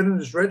he had been in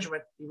his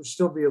regiment, he would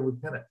still be a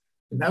lieutenant.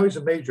 And now he's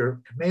a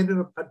major, commanding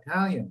a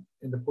battalion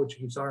in the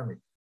Portuguese Army.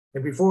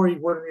 And before, he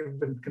wouldn't even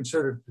been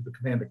considered to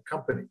command a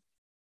company.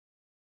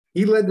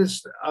 He led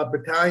this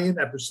battalion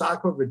at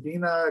Busaco,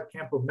 Medina,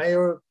 Campo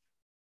Mayor,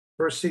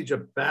 first siege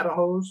of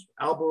Badajoz,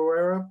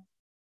 Albuera.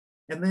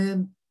 And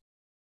then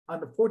on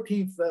the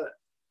 14th,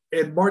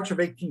 in March of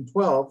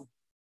 1812,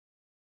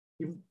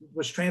 he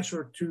was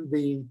transferred to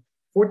the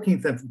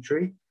 14th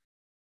Infantry.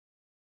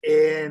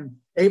 In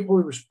April,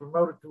 he was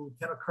promoted to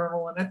lieutenant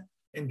colonel in it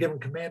and given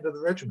command of the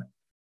regiment.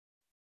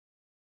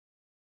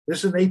 This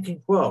is in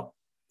 1812.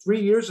 3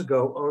 years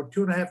ago, or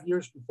 2.5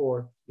 years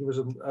before, he was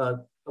a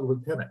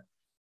lieutenant.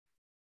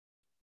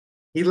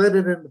 He led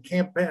it in the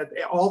campaign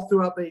all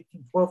throughout the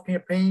 1812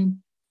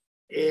 campaign.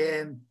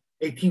 In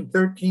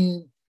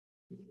 1813,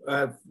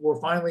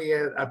 we're finally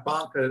at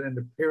Banca in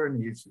the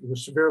Pyrenees. He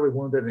was severely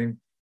wounded and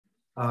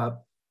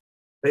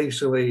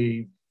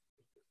basically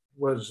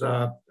was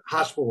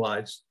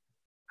hospitalized.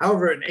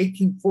 However, in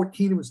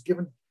 1814, he was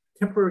given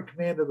temporary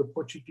command of the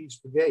Portuguese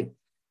brigade.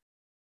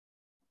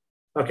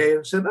 Okay,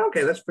 and said,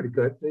 okay, that's pretty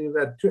good.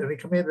 And he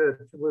commanded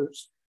at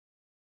Toulouse.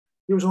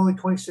 He was only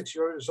 26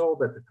 years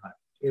old at the time.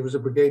 He was a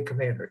brigade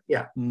commander.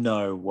 Yeah.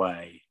 No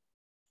way.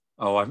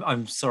 Oh,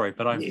 I'm sorry,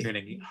 but I'm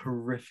feeling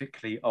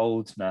horrifically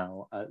old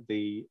now at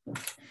the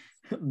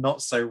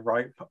not so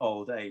ripe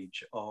old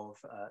age of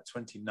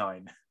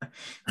 29.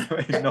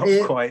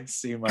 Not quite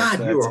see my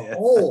 30th. You are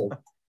old.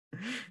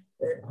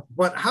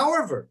 But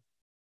however,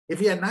 if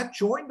he had not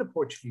joined the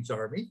Portuguese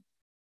army,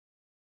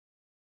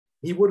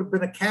 he would have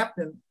been a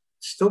captain,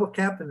 still a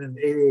captain in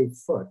the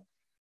 88th Foot.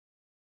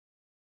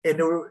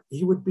 And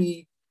he would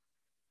be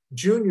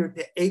junior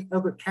to 8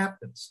 other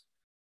captains.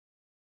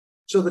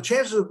 So the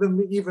chances of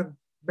them even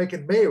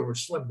making mayor were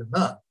slim to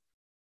none.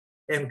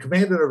 And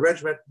commanded a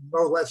regiment,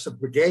 no less a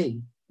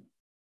brigade,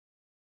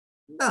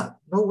 no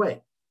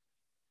way.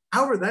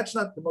 However, that's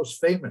not the most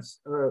famous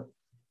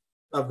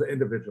of the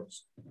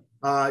individuals.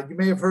 You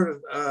may have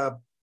heard of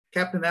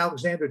Captain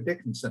Alexander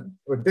Dixon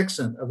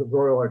of the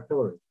Royal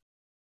Artillery.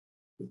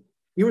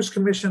 He was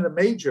commissioned a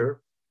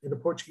major in the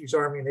Portuguese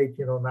Army in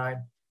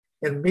 1809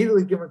 and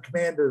immediately given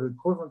command of the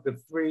equivalent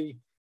of 3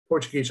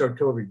 Portuguese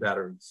artillery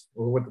batteries,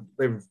 or what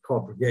they were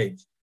called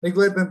brigades. He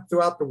led them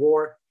throughout the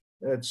war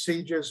at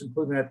sieges,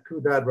 including at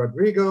Ciudad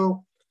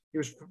Rodrigo. He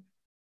was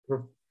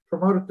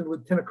promoted to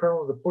lieutenant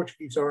colonel of the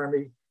Portuguese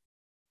Army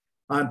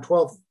on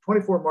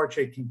 24 March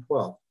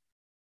 1812.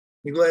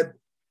 He led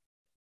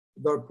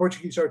the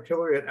Portuguese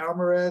artillery at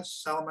Almarez,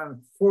 Salamanca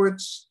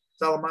Forts,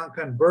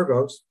 Salamanca, and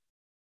Burgos.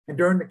 And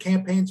during the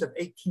campaigns of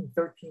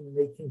 1813 and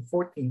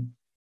 1814,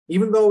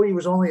 even though he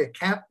was only a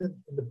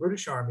captain in the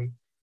British Army,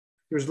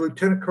 he was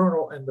lieutenant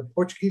colonel in the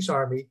Portuguese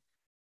Army.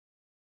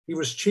 He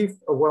was chief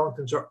of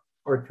Wellington's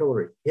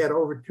artillery. He had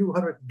over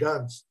 200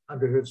 guns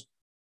under his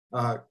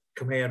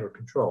command or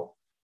control.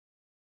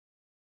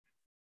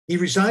 He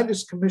resigned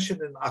his commission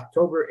in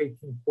October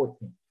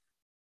 1814.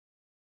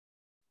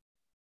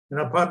 And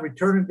upon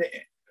returning to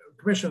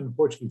commission in the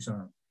Portuguese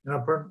Army, and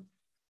upon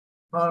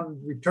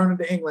returning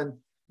to England,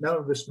 none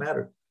of this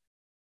mattered.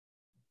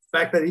 The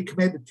fact that he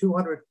commanded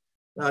 200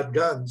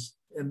 guns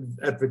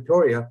at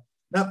Victoria,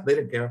 no, they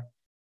didn't care.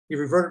 He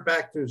reverted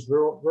back to his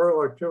Royal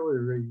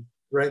Artillery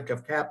rank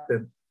of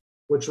captain,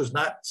 which was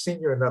not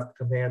senior enough to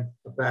command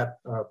that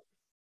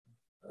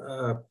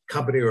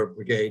company or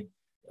brigade,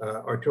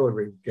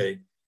 artillery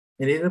brigade.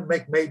 And he didn't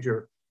make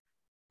major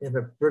in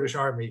the British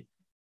Army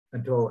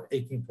until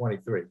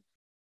 1823.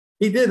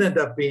 He did end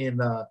up being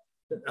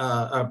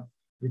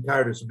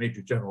retired as a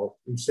major general.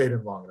 He stayed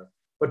in long enough.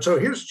 But so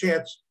here's a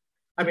chance.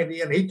 I mean,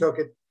 and he took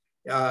it.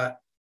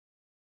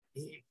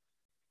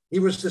 He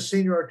was the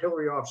senior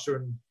artillery officer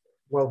in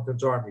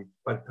Wellington's army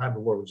by the time the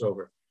war was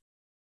over.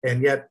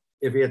 And yet,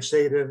 if he had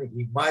stayed in,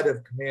 he might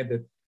have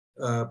commanded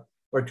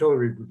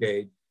artillery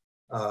brigade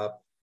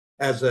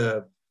as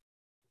a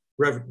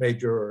brevet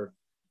major or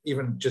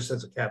even just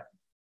as a captain.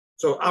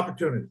 So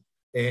opportunity.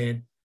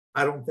 And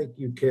I don't think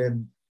you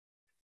can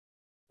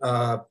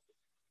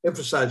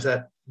emphasize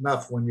that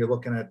enough when you're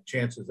looking at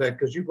chances.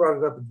 Because you brought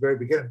it up at the very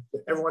beginning.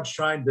 Everyone's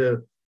trying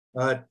to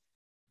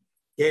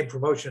gain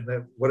promotion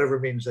at whatever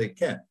means they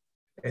can.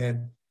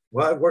 And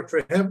well, it worked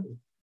for him.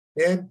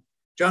 And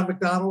John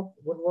McDonnell,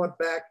 when he went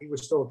back, he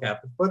was still a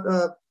captain.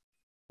 But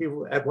he,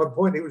 at one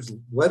point, he was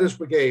led his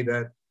brigade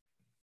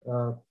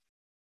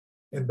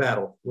in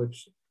battle,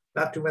 which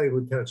not too many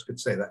lieutenants could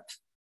say that.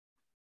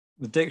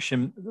 The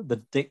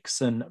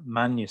Dixon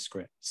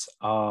manuscripts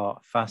are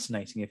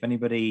fascinating. If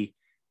anybody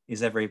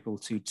is ever able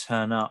to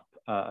turn up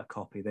a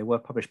copy, they were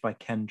published by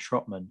Ken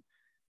Trotman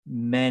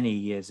many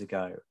years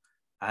ago.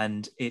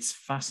 And it's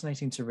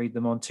fascinating to read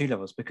them on 2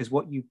 levels, because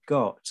what you've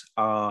got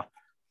are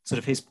sort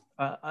of his,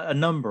 a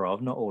number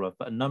of, not all of,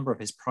 but a number of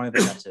his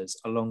private letters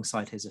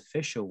alongside his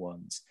official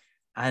ones.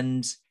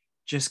 And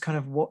just kind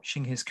of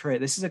watching his career.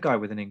 This is a guy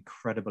with an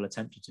incredible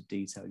attention to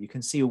detail. You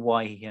can see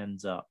why he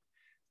ends up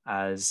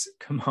as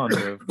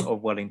commander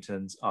of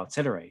Wellington's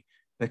artillery,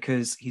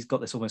 because he's got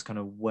this almost kind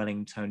of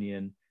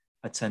Wellingtonian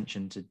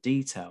attention to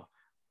detail.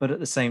 But at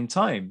the same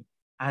time,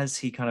 as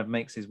he kind of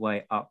makes his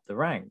way up the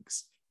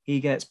ranks, he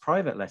gets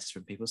private letters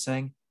from people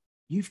saying,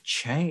 you've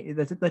changed.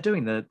 They're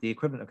doing the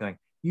equivalent of going,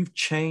 you've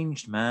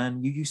changed,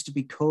 man. You used to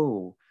be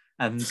cool.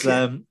 And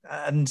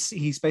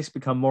he's basically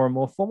become more and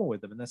more formal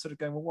with them. And they're sort of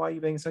going, well, why are you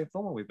being so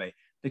formal with me?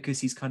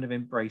 Because he's kind of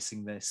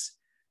embracing this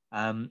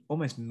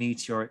almost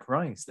meteoric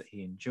rise that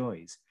he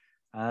enjoys.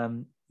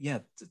 Yeah,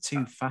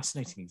 two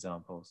fascinating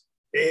examples.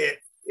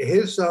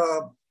 His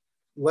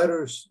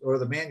letters or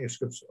the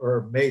manuscripts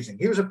are amazing.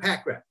 He was a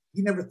pack rat.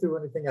 He never threw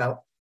anything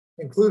out,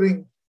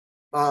 including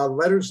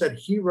letters that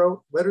he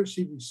wrote, letters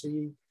he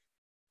received.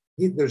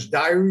 There's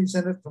diaries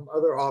in it from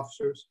other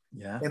officers,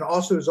 and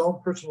also his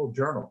own personal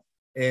journal.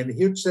 And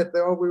he would sit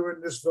there, we were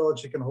in this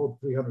village, it can hold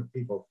 300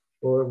 people.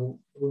 Or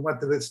we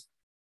went to this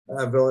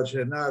village,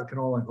 and now it can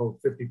only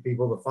hold 50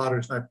 people. The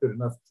fodder's not good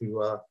enough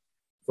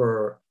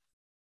for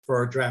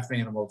our draft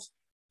animals.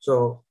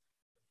 So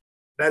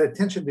that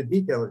attention to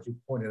detail, as you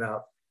pointed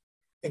out,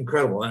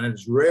 incredible. And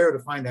it's rare to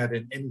find that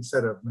in any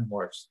set of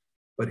memoirs.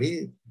 But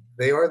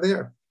they are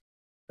there.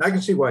 And I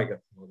can see why he got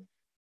promoted.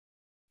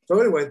 So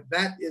anyway,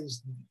 that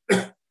is,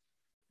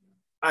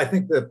 I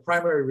think, the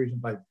primary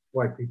reason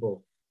why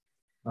people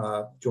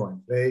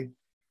joined. It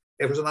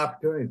was an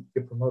opportunity to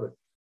get promoted,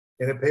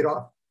 and it paid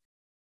off.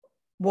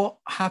 What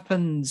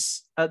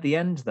happens at the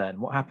end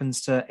then? What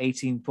happens to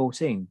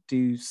 1814?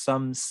 Do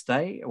some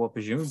stay? Well,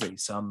 presumably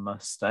some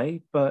must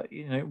stay, but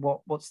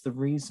what's the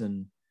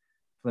reason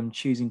for them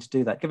choosing to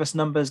do that? Give us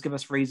numbers, give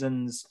us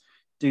reasons,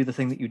 do the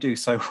thing that you do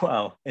so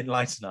well,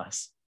 enlighten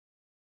us.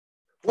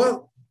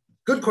 Well,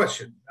 good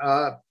question.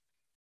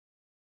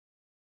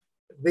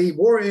 The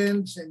war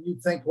ends, and you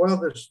think, well,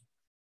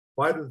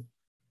 why does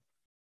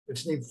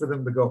it's need for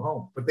them to go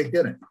home? But they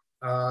didn't.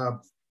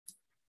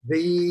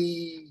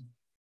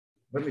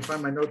 Let me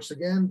find my notes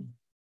again.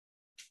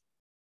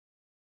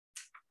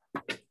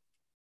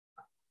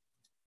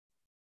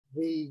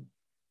 They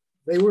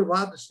were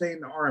allowed to stay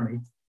in the army.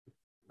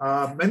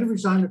 Many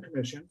resigned their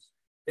commissions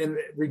and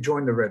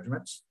rejoined the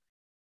regiments.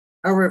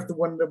 However,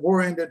 when the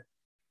war ended,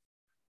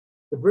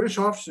 the British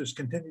officers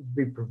continued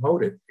to be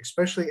promoted,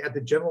 especially at the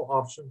general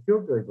officer and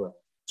field grade level.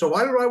 So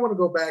why do I want to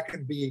go back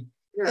and be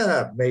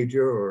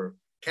major or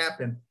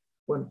captain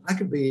when I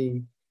could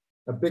be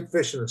a big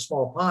fish in a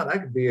small pond? I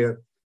could be a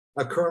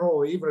colonel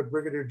or even a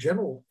brigadier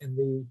general in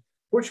the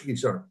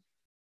Portuguese army.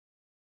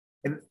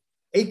 In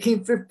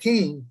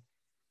 1815,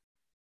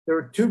 there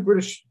were 2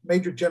 British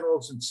major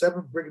generals and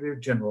 7 brigadier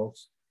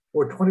generals,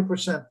 or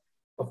 20%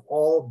 of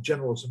all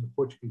generals in the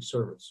Portuguese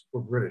service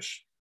were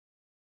British.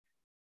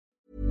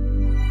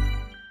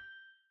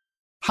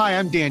 Hi,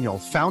 I'm Daniel,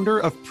 founder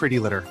of Pretty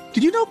Litter.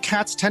 Did you know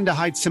cats tend to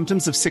hide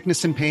symptoms of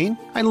sickness and pain?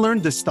 I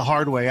learned this the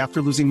hard way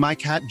after losing my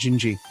cat,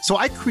 Gingy. So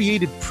I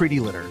created Pretty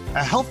Litter,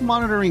 a health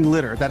monitoring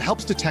litter that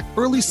helps detect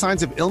early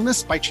signs of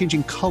illness by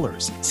changing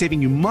colors, saving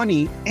you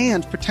money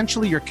and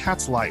potentially your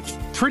cat's life.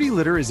 Pretty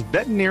Litter is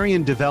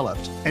veterinarian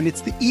developed, and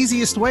it's the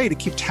easiest way to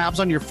keep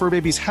tabs on your fur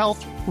baby's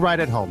health right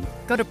at home.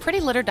 Go to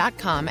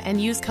prettylitter.com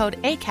and use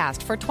code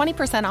ACAST for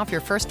 20% off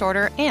your first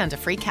order and a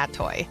free cat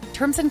toy.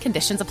 Terms and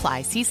conditions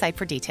apply. See site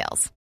for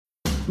details.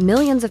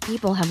 Millions of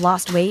people have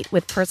lost weight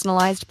with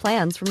personalized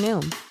plans from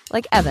Noom.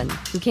 Like Evan,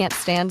 who can't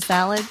stand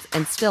salads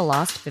and still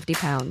lost 50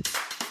 pounds.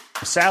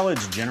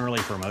 Salads generally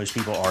for most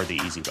people are the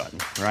easy button,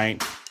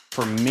 right?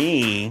 For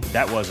me,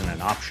 that wasn't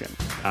an option.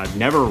 I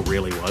never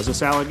really was a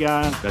salad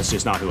guy. That's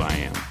just not who I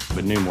am.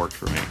 But Noom worked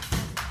for me.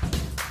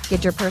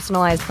 Get your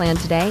personalized plan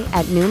today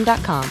at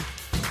Noom.com.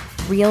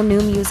 Real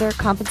Noom user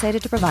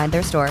compensated to provide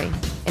their story.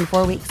 In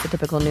 4 weeks, the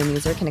typical Noom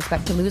user can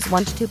expect to lose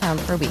 1 to 2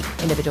 pounds per week.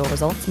 Individual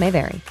results may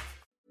vary.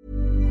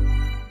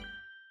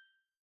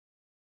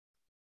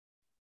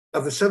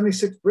 Of the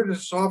 76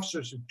 British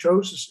officers who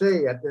chose to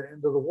stay at the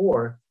end of the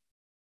war,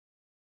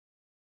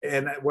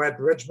 and were at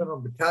the regimental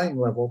and battalion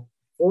level,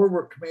 4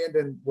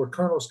 were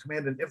colonels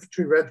commanding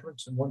infantry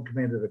regiments, and 1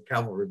 commanded a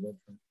cavalry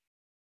regiment.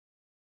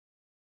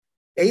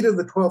 8 of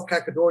the 12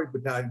 Cacadori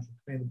battalions were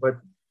commanded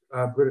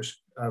by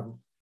British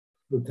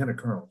lieutenant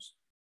colonels.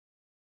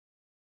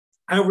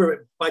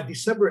 However, by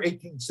December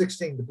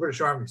 1816, the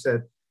British Army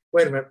said,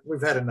 wait a minute,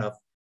 we've had enough.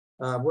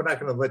 We're not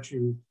going to let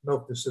you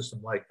milk the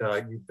system like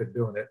you've been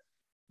doing it.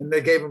 And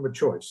they gave them a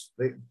choice.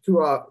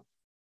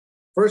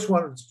 First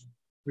one was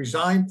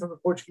resign from the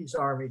Portuguese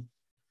army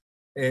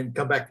and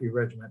come back to your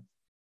regiment.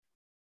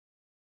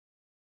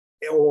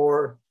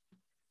 Or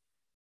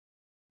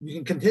you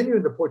can continue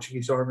in the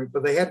Portuguese army,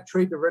 but they had to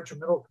trade the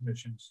regimental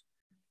commissions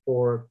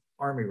for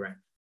army rank.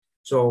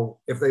 So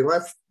if they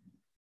left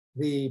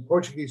the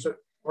Portuguese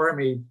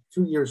army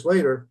 2 years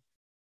later,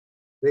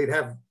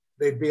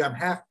 they'd be on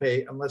half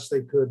pay unless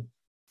they could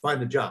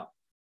find a job.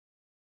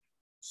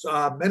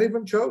 So many of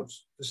them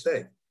chose to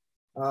stay.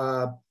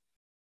 By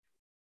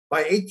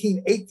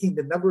 1818,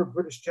 the number of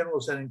British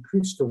generals had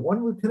increased to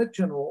 1 lieutenant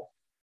general,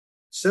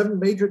 7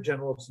 major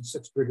generals, and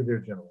 6 brigadier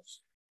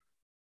generals,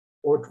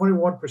 or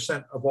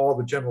 21% of all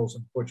the generals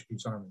in the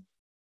Portuguese army.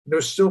 And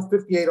there's still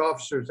 58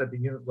 officers at the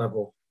unit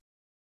level,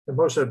 and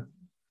most have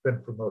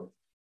been promoted.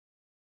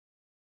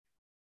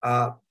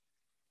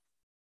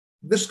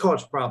 This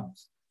caused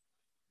problems,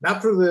 not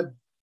for the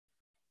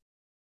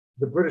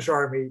British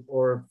Army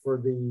or for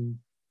the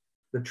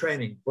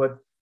training, but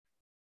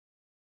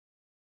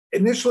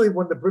initially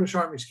when the British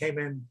armies came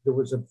in, they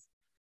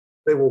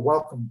were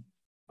welcomed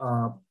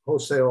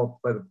wholesale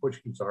by the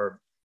Portuguese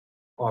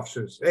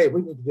officers. Hey,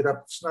 we need to get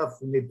up to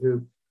snuff. We need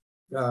to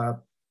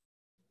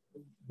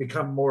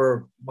become more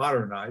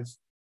modernized.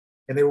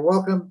 And they were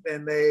welcomed,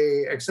 and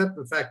they accepted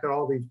the fact that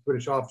all these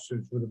British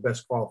officers were the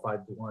best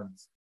qualified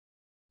ones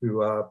to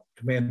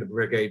command the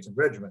brigades and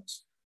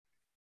regiments.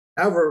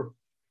 However,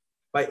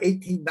 by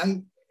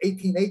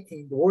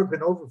 1818, the war had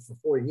been over for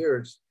 4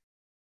 years,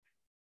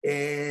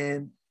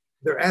 and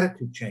their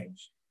attitude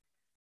changed.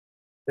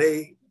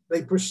 They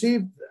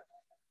perceived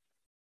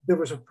there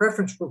was a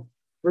preference for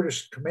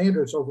British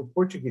commanders over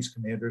Portuguese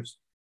commanders,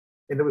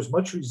 and there was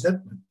much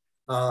resentment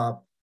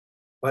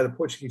by the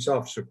Portuguese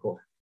officer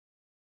corps.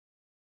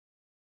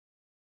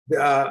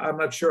 I'm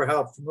not sure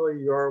how familiar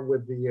you are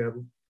with the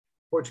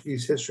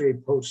Portuguese history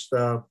post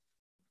the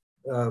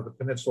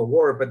Peninsular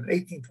War, but in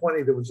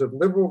 1820, there was a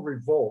liberal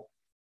revolt,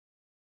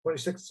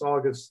 26th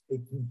August,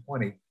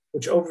 1820,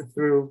 which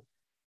overthrew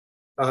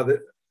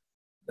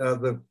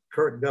the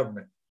current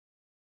government.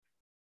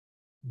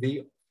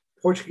 The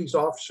Portuguese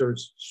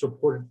officers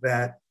supported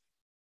that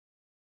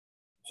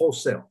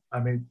wholesale. I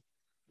mean,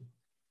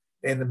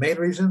 and the main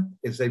reason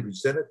is they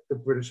resented the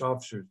British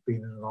officers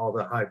being in all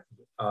the high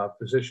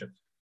positions.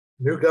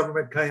 New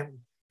government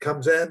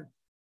comes in,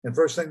 and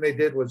first thing they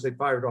did was they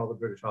fired all the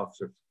British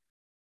officers.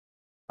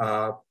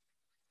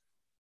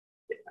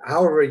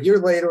 However, a year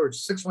later or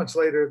 6 months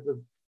later,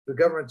 the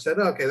government said,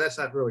 okay, that's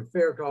not really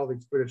fair to all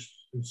these British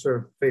who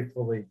served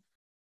faithfully.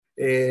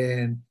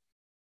 And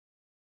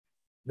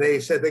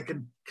they said they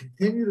can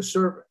continue to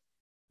serve,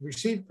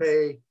 receive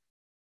pay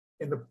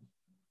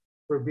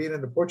for being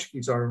in the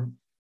Portuguese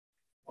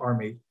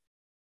army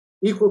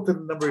equal to the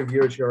number of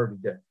years you already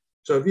did.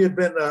 So if you had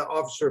been an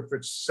officer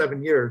for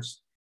 7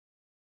 years,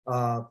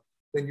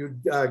 then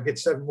you'd get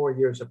 7 more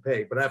years of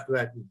pay. But after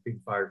that, you'd be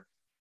fired.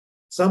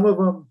 Some of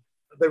them,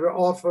 they were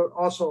also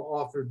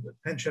offered a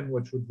pension,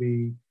 which would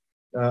be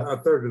a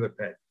third of their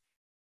pay.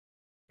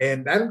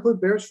 And that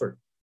included Beresford.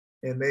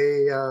 And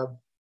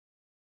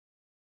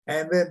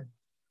then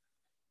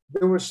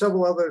there were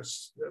several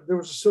others. There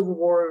was a civil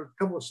war, a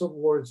couple of civil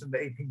wars in the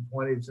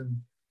 1820s, and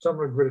some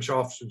of the British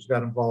officers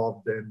got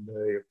involved in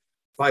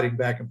fighting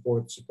back and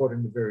forth,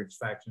 supporting the various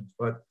factions.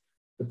 But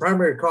the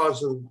primary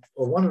cause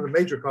or one of the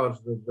major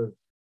causes of the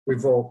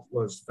revolt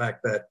was the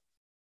fact that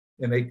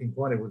in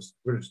 1820 was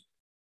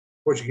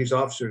Portuguese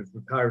officers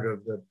were tired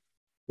of the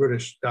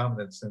British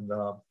dominance in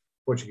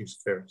Portuguese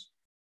affairs.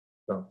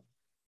 So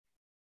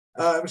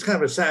it was kind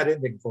of a sad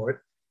ending for it,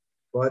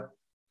 but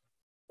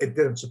it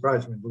didn't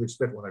surprise me in the least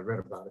bit when I read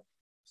about it.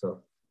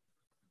 So,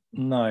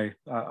 no,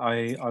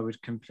 I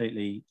would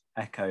completely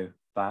echo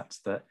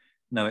that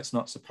no, it's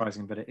not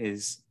surprising, but it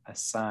is a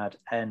sad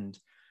end.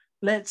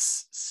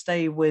 Let's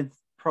stay with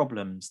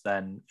problems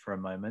then for a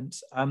moment.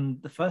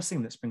 The first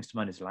thing that springs to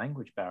mind is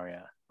language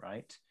barrier,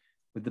 right?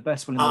 With the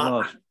best will in the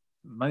world,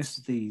 most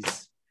of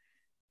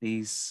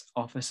these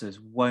officers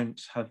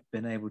won't have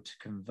been able to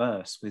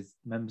converse with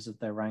members of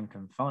their rank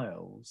and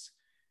file's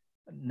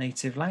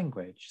native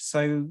language.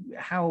 So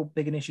how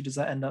big an issue does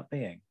that end up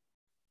being?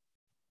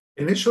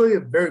 Initially, a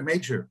very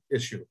major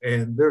issue.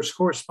 And there's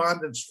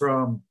correspondence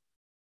from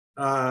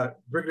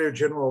Brigadier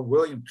General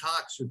William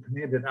Cox, who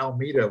commanded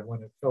Almeida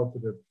when it fell to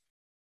the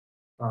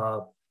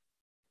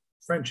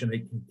French in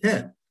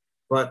 1810.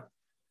 But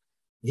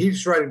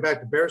he's writing back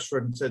to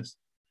Beresford and says,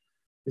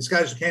 these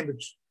guys who came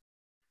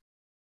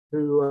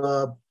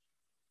to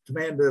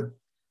command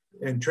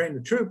and train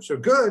the troops are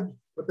good,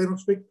 but they don't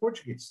speak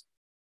Portuguese.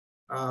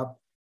 Part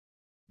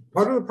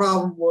of the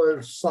problem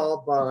was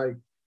solved by,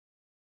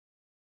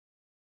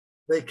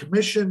 they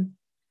commissioned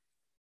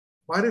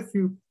quite a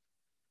few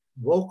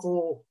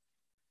local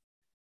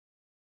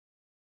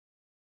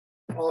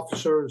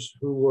officers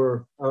who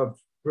were of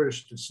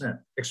British descent,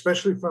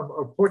 especially from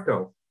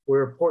Porto,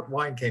 where port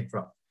wine came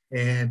from.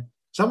 And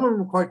some of them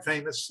were quite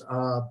famous.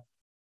 A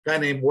guy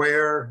named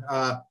Ware,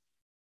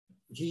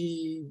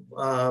 his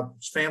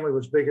family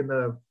was big in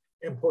the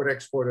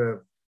import-export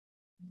of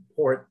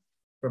port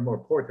from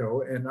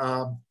Porto. And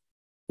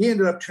he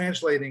ended up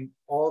translating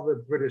all the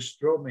British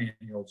drill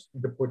manuals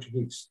into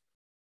Portuguese.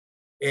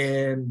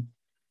 And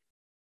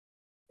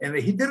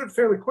he did it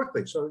fairly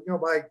quickly. So,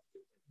 by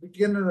the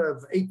beginning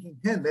of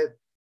 1810,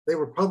 they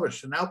were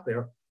published and out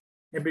there.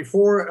 And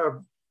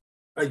before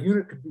a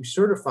unit could be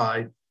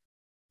certified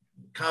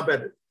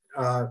combat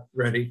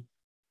ready,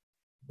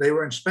 they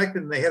were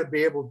inspected and they had to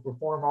be able to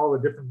perform all the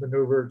different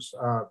maneuvers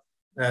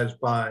as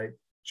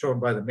shown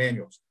by the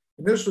manuals.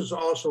 And this was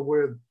also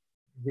where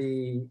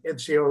the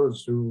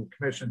NCOs who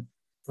commissioned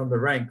from the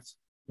ranks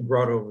and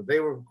brought over, they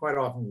were quite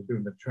often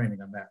doing the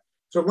training on that.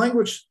 So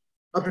language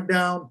up and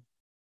down,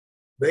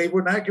 they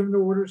were not given the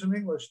orders in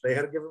English. They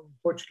had to give them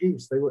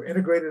Portuguese. They were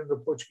integrated in the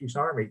Portuguese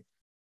army.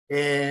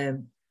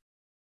 And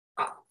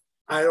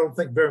I don't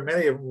think very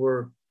many of them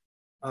were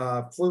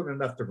fluent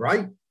enough to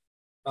write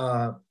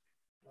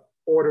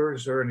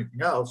orders or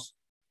anything else,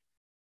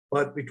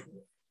 but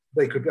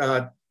they could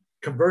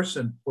converse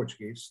in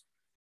Portuguese.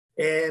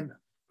 And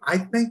I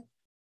think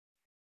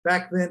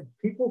back then,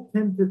 people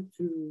tended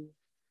to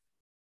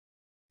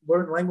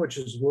learn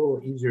languages a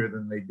little easier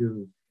than they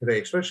do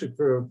today, especially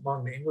for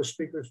among the English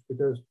speakers,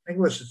 because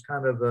English is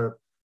kind of the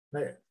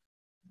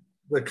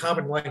the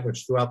common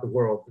language throughout the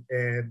world.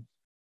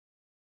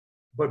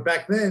 But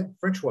back then,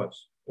 French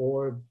was.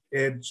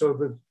 And so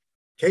the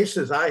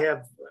cases, I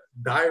have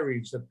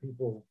diaries of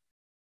people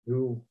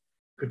who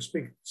could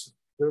speak.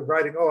 They're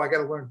writing, I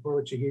got to learn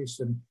Portuguese,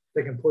 and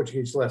taking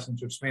Portuguese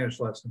lessons or Spanish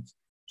lessons.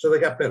 So they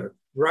got better.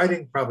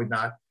 Writing, probably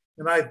not.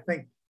 And I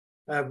think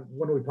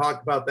when we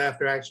talked about the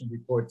after action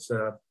reports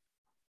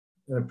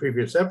in a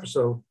previous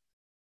episode,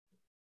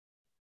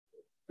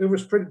 it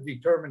was pretty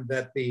determined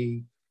that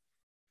the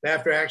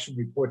after action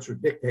reports were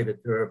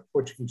dictated to a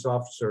Portuguese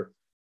officer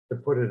to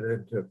put it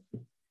into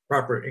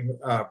proper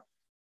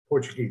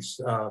Portuguese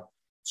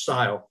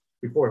style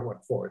before it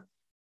went forward.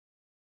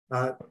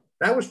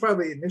 That was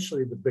probably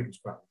initially the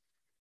biggest problem.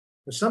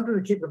 But something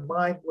to keep in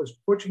mind was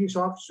Portuguese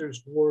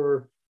officers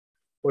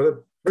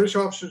the British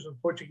officers in the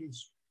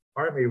Portuguese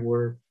army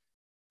were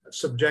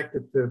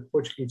subjected to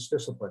Portuguese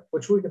discipline,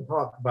 which we can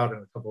talk about in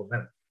a couple of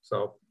minutes.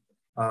 So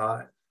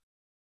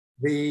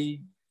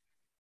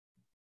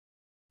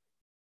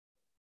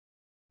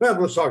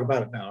let's talk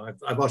about it now.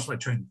 I've lost my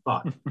train of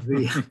thought.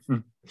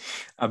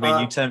 I mean,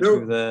 you turned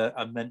to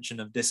a mention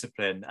of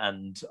discipline,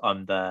 and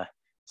I'm there.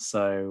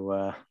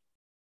 So,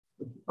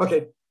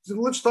 okay, so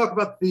let's talk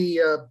about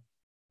the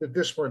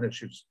discipline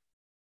issues.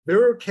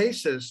 There are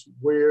cases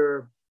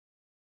where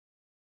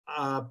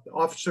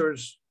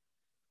officers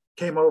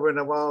came over and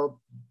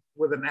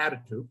with an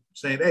attitude,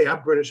 saying, "Hey,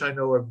 I'm British, I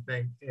know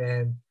everything,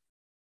 and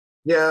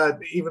yeah,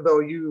 even though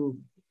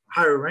you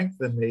higher rank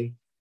than me,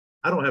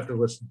 I don't have to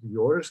listen to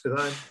your orders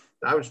because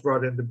I was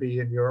brought in to be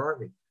in your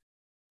army."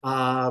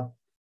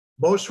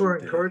 Most were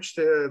encouraged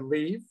to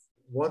leave.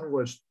 One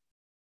was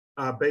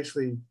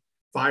basically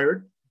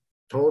fired,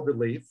 told to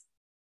leave.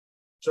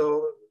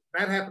 So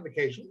that happened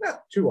occasionally,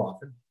 not too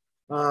often.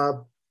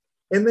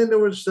 And then there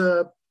was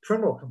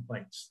criminal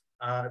complaints.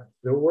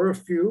 There were a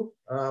few.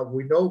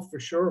 We know for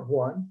sure of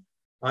one.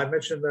 I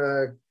mentioned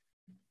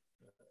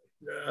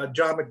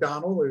John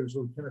McDonnell, who was a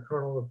lieutenant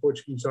colonel in the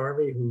Portuguese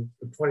Army, who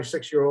a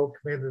 26-year-old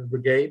commanded the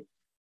brigade.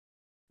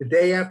 The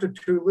day after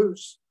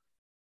Toulouse,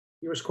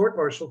 he was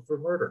court-martialed for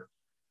murder.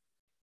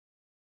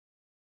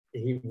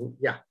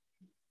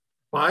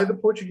 By the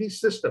Portuguese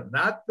system,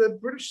 not the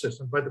British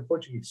system, by the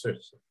Portuguese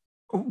system.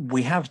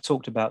 We have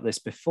talked about this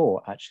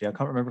before, actually. I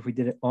can't remember if we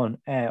did it on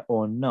air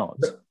or not.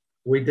 No,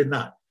 we did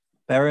not.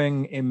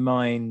 Bearing in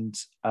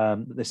mind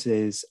that this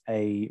is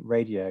a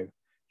radio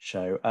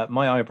show,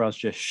 my eyebrows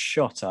just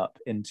shot up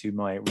into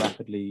my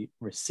rapidly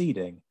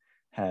receding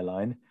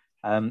hairline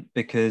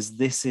because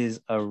this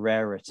is a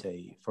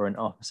rarity for an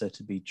officer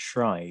to be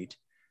tried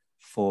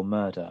for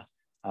murder.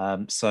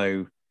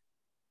 So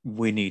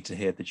we need to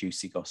hear the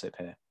juicy gossip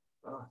here.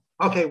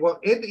 Okay, well,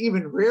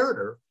 even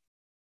rarer,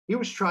 he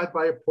was tried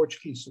by a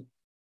Portuguese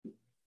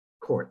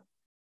court.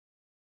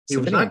 He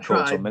was not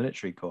tried, or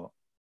military court?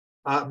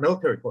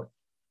 Military court.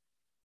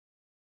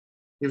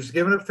 He was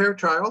given a fair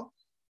trial,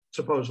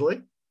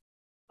 supposedly,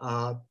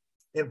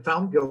 and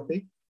found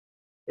guilty,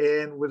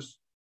 and was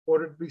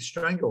ordered to be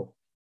strangled,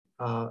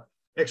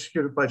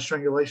 executed by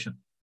strangulation.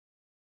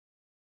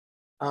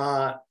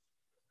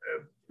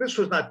 This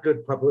was not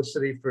good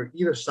publicity for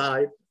either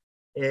side,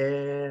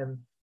 and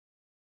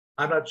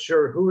I'm not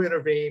sure who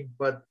intervened,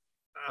 but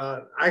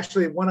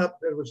actually it went up,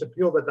 it was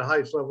appealed at the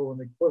highest level and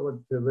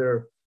equivalent to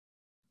their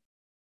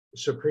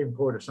Supreme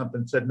Court or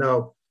something, said,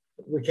 no,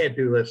 we can't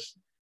do this.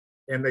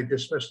 And they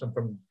dismissed him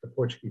from the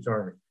Portuguese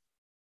Army.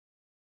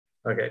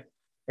 Okay.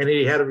 And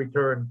he had to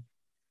return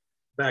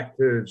back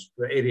to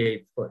the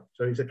 88th Foot.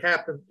 So he's a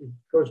captain, he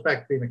goes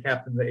back to being a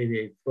captain of the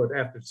 88th Foot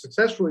after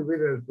successfully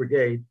leading his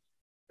brigade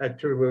at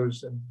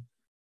Toulouse and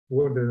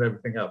wounded and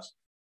everything else.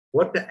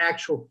 What the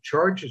actual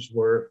charges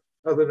were,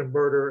 other than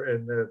murder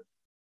and the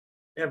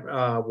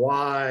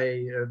why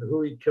and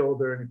who he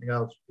killed or anything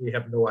else, we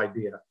have no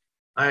idea.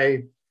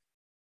 I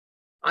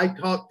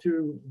talked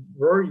to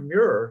Rory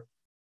Muir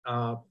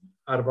out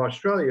of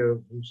Australia,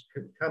 who's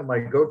kind of my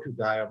go-to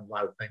guy on a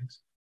lot of things.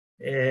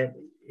 And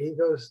he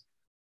goes,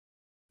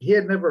 he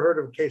had never heard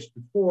of a case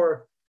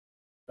before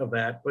of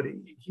that, but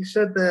he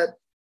said that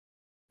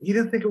he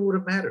didn't think it would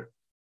have mattered.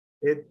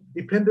 It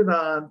depended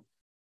on,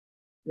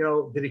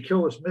 did he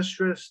kill his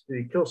mistress? Did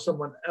he kill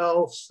someone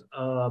else?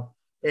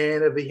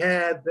 And if he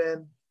had,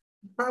 then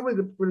probably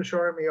the British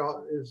Army,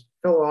 his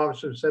fellow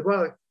officers said,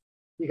 well,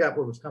 he got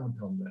what was coming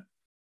to him then,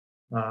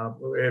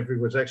 if he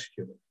was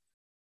executed.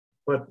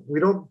 But we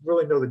don't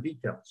really know the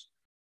details.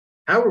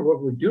 However,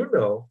 what we do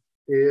know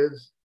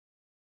is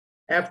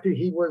after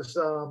he was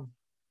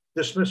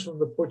dismissed from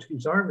the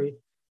Portuguese Army,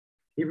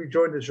 he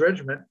rejoined his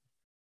regiment,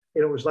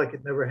 and it was like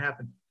it never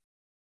happened.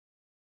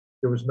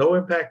 There was no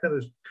impact on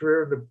his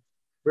career in the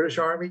British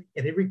Army,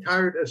 and he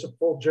retired as a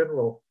full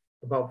general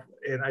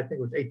and I think it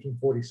was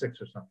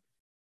 1846 or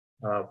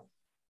something.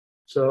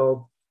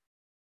 So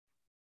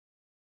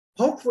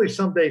hopefully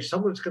someday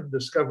someone's going to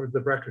discover the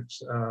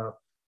records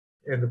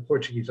in the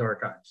Portuguese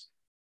archives.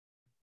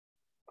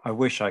 I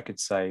wish I could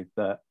say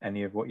that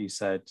any of what you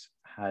said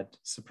had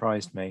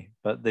surprised me,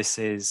 but this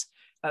is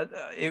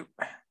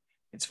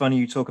It's funny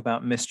you talk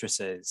about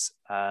mistresses.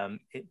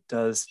 It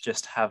does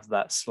just have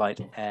that slight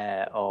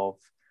air of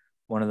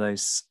one of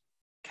those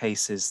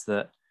cases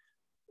that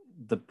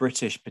the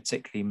British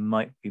particularly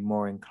might be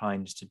more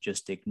inclined to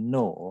just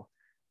ignore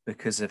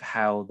because of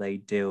how they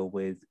deal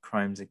with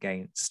crimes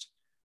against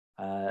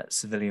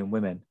civilian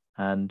women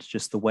and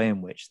just the way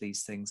in which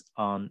these things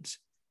aren't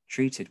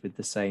treated with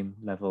the same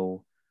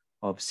level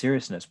of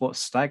seriousness. What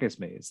staggers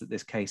me is that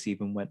this case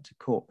even went to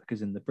court,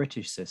 because in the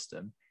British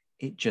system,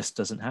 it just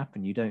doesn't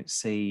happen. You don't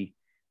see,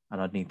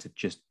 and I'd need to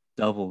just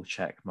double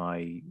check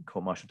my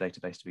court martial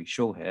database to be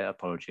sure here.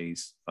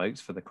 Apologies,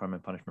 folks, for the crime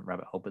and punishment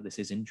rabbit hole, but this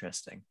is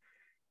interesting.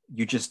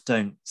 You just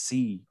don't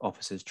see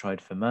officers tried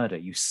for murder.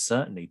 You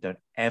certainly don't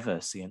ever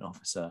see an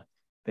officer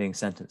being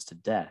sentenced to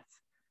death.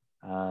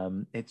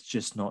 It's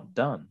just not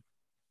done.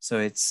 So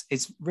it's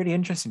really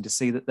interesting to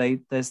see that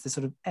there's this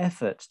sort of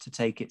effort to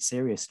take it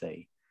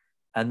seriously,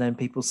 and then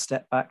people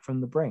step back from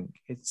the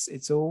brink.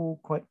 It's all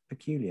quite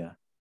peculiar.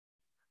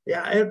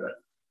 Yeah,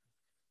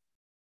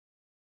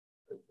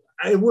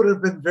 it would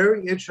have been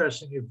very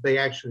interesting if they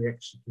actually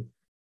executed,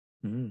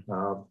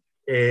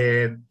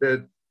 and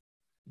to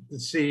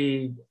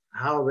see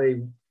how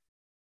they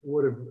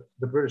would have,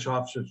 the British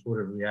officers would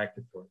have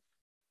reacted to it.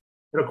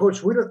 And of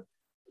course, we don't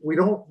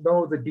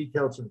know the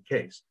details of the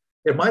case.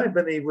 It might have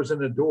been he was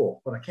in a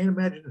duel, but I can't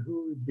imagine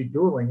who would be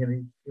dueling.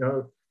 And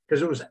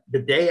because it was the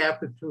day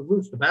after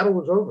Toulouse, the battle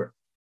was over,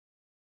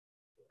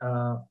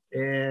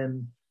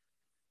 and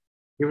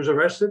he was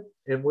arrested,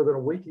 and within a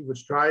week he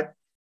was tried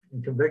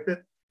and convicted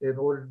in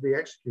order to be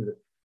executed.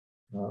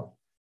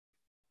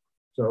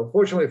 So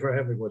fortunately for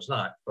him, it was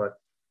not, but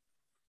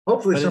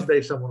hopefully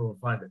someday someone will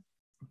find it.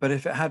 But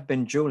if it had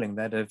been dueling,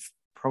 they'd have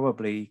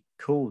probably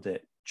called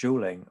it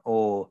dueling,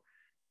 or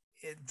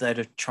they'd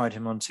have tried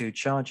him on 2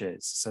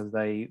 charges. So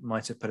they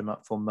might have put him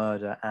up for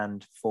murder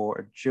and for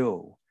a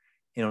duel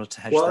in order to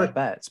hedge their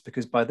bets.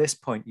 Because by this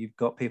point, you've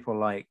got people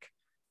like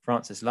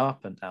Francis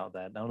Larpent out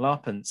there. Now,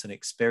 Larpent's an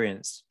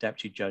experienced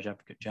Deputy Judge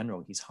Advocate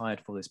General. He's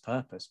hired for this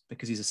purpose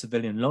because he's a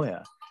civilian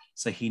lawyer.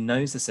 So he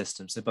knows the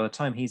system. So by the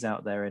time he's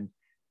out there in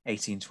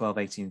 1812,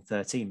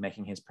 1813,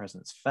 making his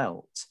presence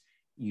felt,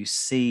 you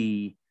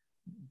see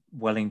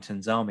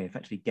Wellington's army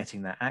effectively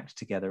getting their act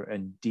together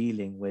and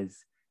dealing with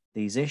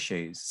these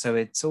issues. So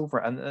it's all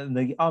and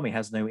the army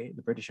has the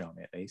British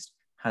army at least,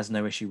 has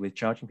no issue with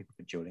charging people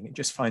for dueling. It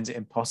just finds it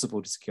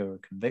impossible to secure a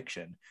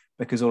conviction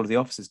because all of the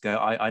officers go,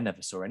 I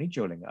never saw any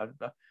dueling.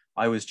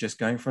 I was just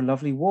going for a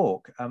lovely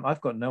walk.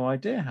 I've got no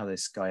idea how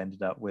this guy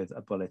ended up with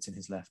a bullet in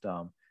his left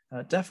arm.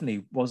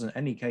 Definitely wasn't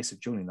any case of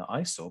dueling that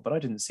I saw, but I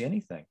didn't see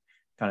anything,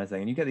 kind of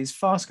thing. And you get these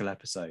farcical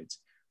episodes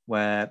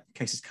where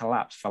cases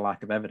collapse for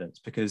lack of evidence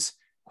because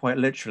quite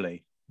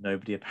literally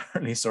nobody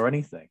apparently saw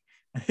anything.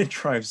 And it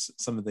drives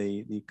some of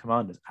the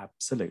commanders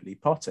absolutely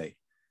potty.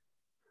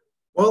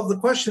 Well, the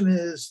question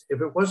is,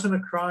 if it wasn't a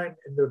crime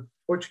in the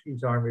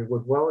Portuguese army,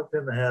 would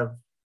Wellington have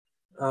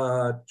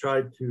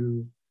tried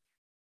to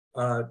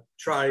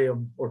try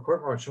him or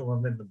court-martial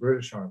him in the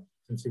British army,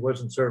 since he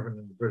wasn't serving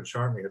in the British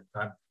army at the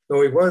time,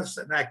 though he was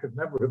an active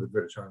member of the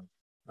British army.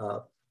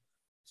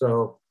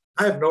 So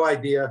I have no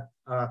idea.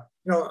 I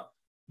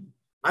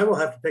will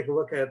have to take a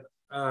look at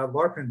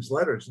Larpin's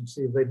letters and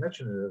see if they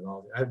mention it at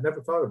all. I've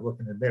never thought of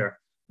looking in there.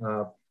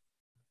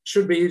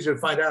 Should be easy to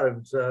find out. If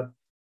it's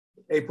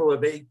April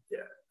of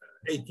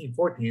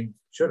 1814,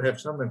 should have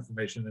some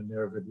information in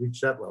there if it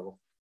reached that level.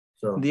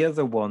 So the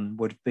other one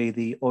would be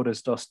the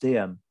Orders dos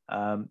Diem,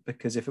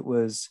 because if it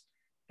was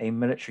a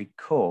military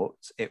court,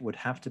 it would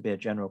have to be a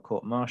general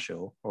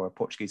court-martial or a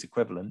Portuguese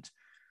equivalent,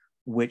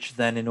 which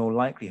then in all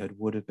likelihood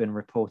would have been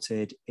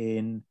reported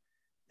in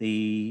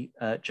the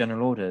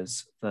general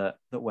orders that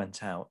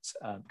went out,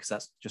 because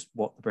that's just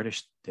what the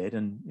British did.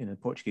 And the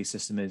Portuguese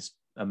system is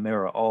a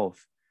mirror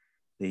of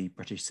the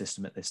British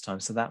system at this time.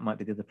 So that might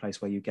be the other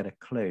place where you get a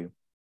clue.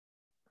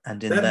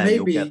 And in there,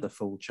 you'll get the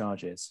full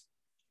charges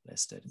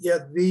listed. Yeah,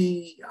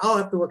 I'll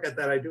have to look at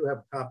that. I do have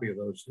a copy of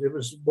those. It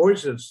was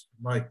Moises,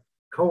 my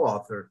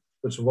co-author,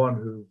 was the one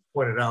who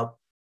pointed out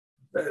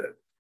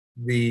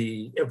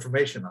the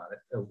information on it.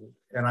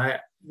 And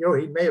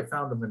he may have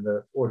found them in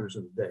the orders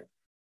of the day.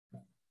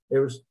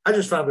 I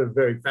just found it a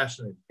very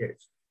fascinating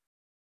case.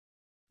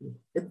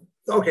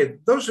 Okay,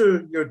 those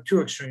are your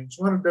 2 extremes.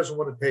 One who doesn't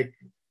want to take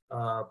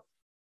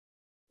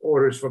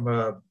orders from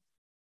a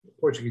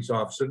Portuguese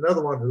officer,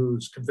 another one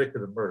who's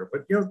convicted of murder.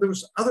 But there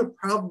was other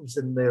problems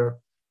in there,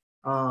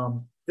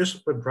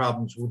 discipline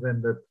problems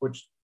within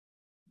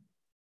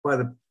by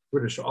the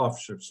British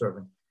officers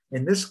serving.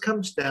 And this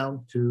comes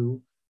down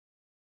to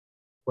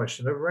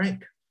question of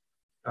rank.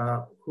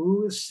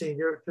 Who is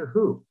senior to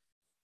who?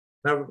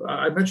 Now,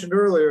 I mentioned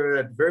earlier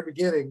at the very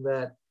beginning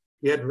that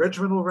you had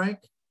regimental rank,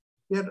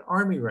 you had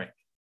army rank.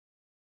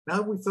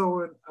 Now we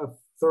throw in a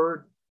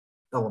third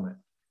element.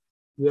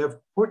 You have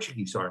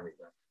Portuguese army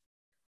rank.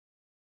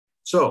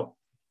 So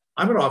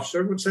I'm an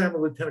officer. Let's say I'm a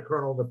lieutenant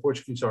colonel in the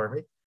Portuguese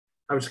army.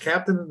 I was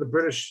captain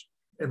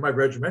in my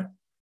regiment,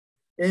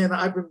 and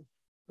I'm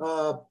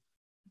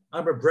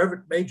a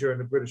brevet major in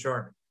the British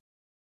Army.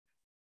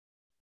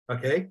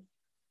 Okay.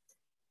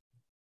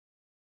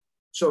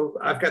 So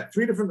I've got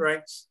three different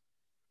ranks.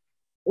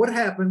 What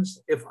happens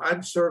if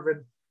I'm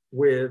serving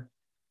with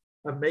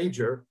a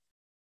major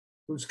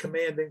who's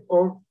commanding,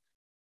 or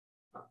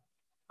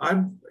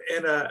I'm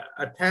in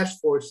a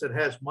task force that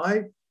has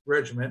my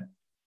regiment,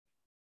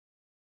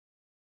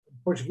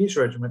 Portuguese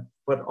regiment,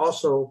 but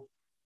also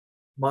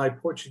my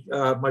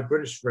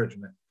British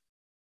regiment.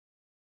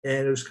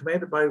 And it was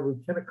commanded by a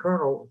lieutenant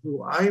colonel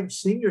who I am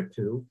senior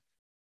to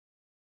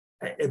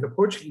in the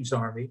Portuguese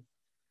army,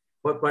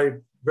 but by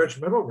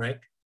regimental rank,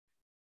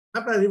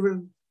 I'm not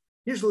even,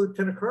 he's a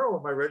lieutenant colonel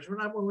in my regiment.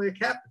 I'm only a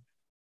captain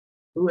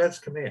who has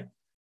command.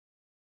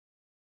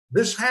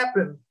 This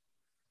happened,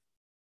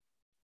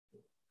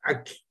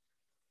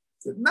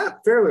 not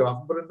fairly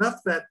often, but enough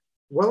that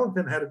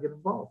Wellington had to get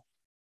involved.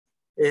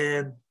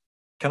 And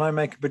can I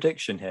make a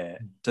prediction here?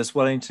 Does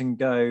Wellington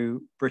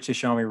go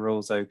British Army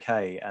rules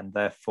okay, and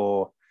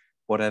therefore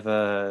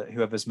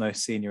whoever's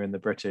most senior in the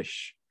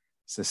British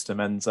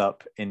system ends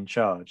up in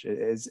charge?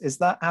 Is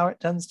that how it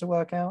tends to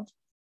work out?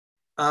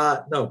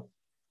 No.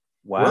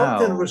 Wow.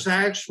 Wellington was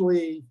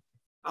actually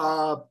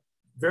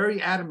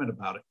very adamant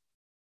about it.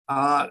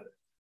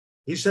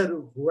 He said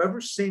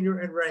whoever's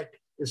senior in rank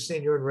is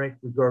senior in rank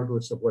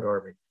regardless of what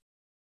army.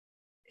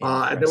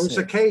 And there was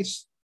a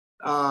case,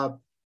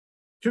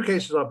 two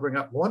cases I'll bring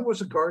up. One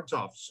was a guards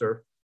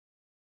officer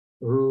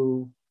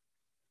who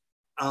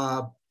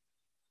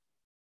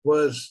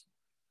was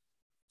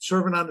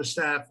serving on the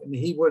staff, and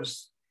he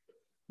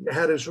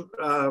had his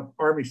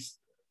army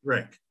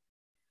rank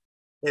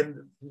and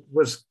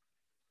was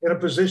in a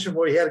position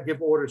where he had to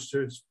give orders to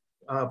his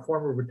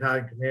former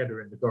battalion commander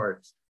in the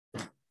guards,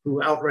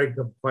 who outranked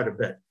him quite a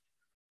bit.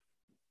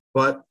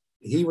 But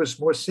he was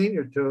more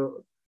senior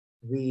to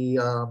the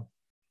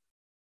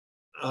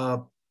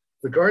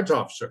guards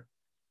officer.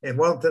 And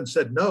Wellington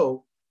said,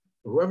 no,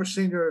 whoever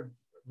senior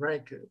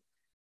rank,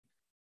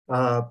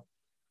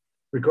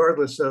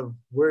 regardless of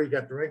where he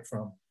got the rank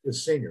from,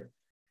 is senior.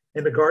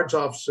 And the guards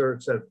officer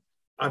said,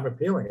 I'm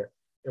appealing it,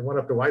 and went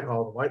up to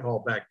Whitehall, and Whitehall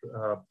backed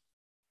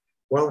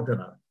Wellington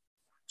on it.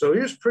 So he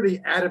was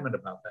pretty adamant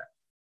about that.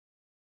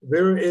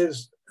 There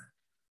is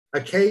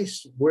a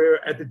case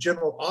where at the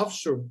general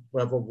officer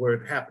level where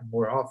it happened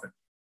more often.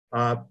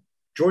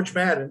 George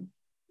Madden,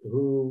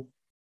 who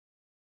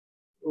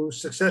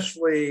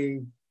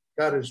successfully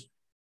got his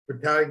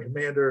battalion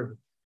commander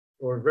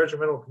or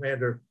regimental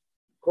commander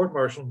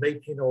court-martialed in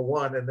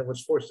 1801, and then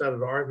was forced out of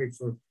the army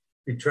for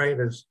betraying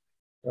his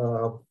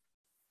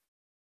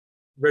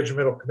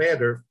regimental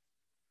commander.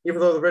 Even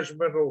though the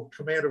regimental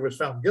commander was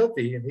found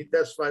guilty and he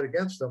testified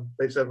against him,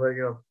 they said,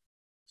 well,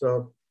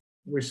 so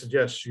we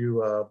suggest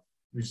you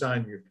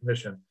resign your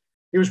commission.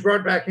 He was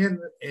brought back in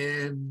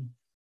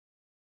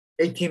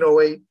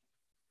 1808.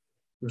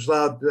 He was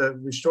allowed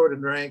restored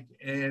in rank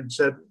and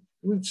said,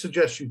 we'd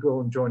suggest you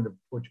go and join the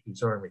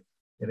Portuguese army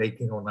in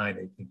 1809,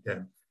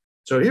 1810.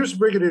 So he was a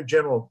brigadier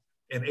general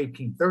in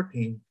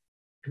 1813,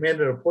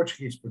 commanded a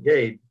Portuguese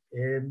brigade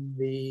in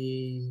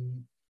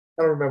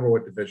I don't remember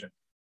what division,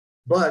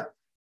 but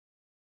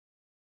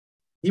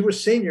he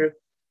was senior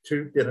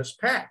to Dennis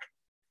Pack.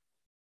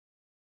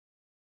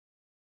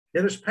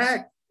 Dennis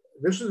Pack,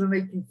 this was in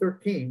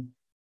 1813.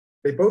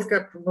 They both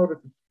got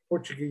promoted to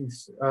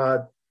Portuguese,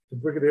 to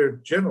brigadier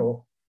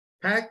general.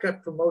 Pack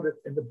got promoted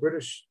in the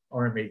British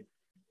Army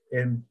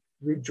and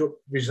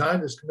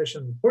resigned his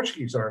commission in the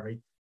Portuguese Army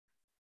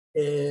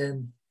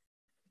and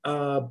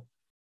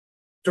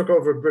took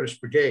over a British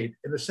brigade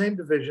in the same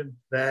division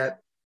that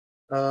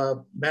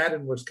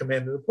Madden was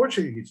commanding the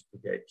Portuguese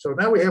brigade. So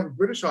now we have a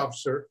British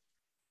officer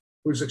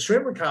who's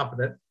extremely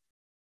competent,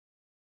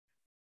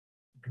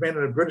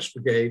 commanding a British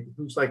brigade,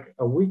 who's like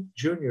a week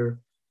junior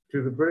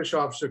to the British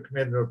officer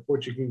commanding a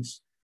Portuguese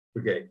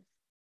brigade,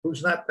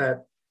 who's not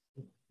that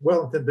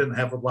Wellington didn't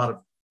have a lot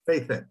of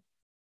faith in.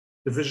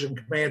 Division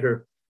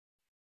commander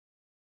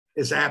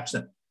is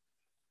absent.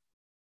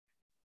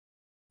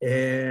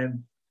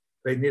 And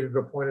they needed to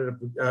appoint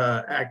an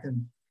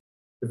acting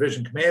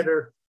division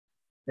commander.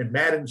 And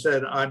Madden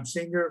said, I'm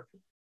senior.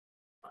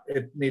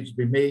 It needs to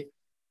be me.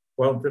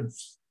 Wellington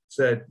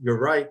said, you're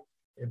right.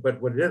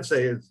 But what he didn't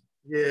say is,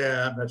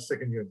 yeah, I'm not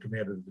sticking you in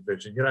command of the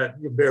division.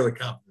 You're barely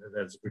competent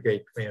as a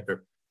brigade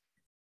commander.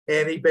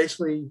 And he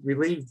basically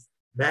relieved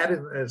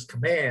Madden as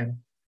command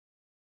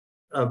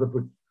of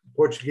the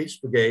Portuguese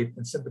brigade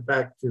and sent it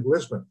back to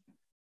Lisbon.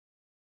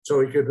 So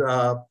he could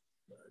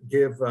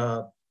give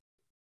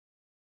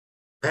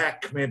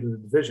Pack command of the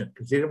division,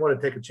 because he didn't want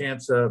to take a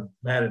chance of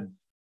Madden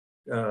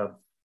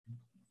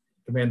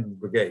commanding the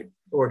brigade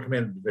or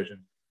commanding the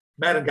division.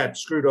 Madden got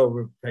screwed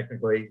over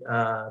technically.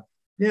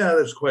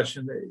 There's a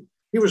question.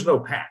 He was no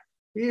Pack.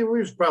 He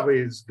was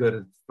probably as good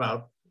as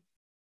about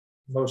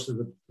most of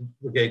the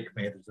brigade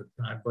commanders at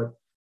the time, but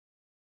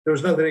there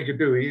was nothing he could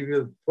do. He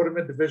either put him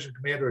in division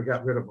commander or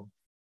got rid of him.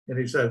 And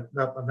he said,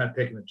 no, I'm not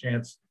taking a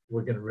chance.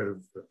 We're getting rid of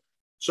him.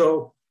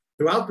 So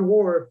throughout the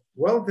war,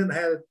 Wellington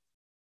had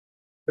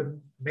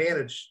to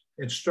manage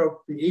and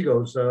stroke the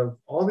egos of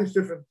all these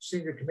different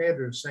senior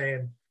commanders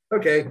saying,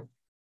 okay,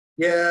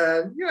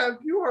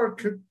 you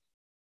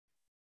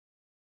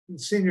the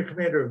senior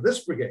commander of this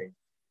brigade,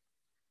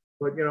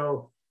 but,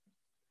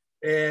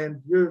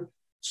 and you're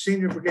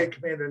senior brigade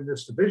commander in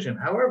this division.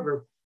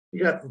 However,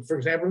 you got, for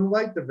example, the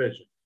light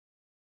division.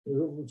 It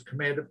was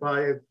commanded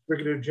by a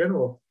brigadier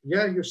general.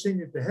 Yeah, you're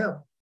senior to him,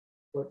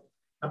 but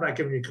I'm not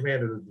giving you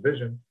command of the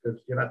division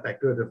because you're not that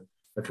good of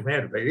a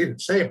commander. They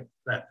didn't say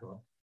that to him.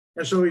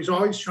 And so he's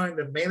always trying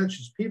to manage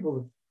his people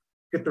to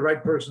get the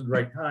right person at the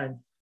right time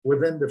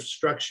within the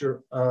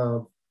structure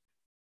of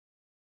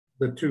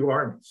the two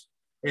armies.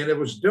 And it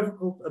was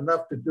difficult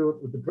enough to do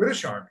it with the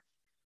British Army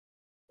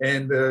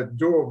and the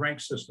dual rank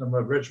system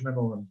of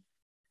regimental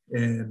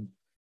and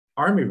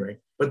army rank.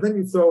 But then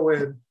you throw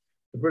in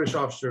the British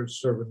officers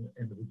serving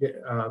in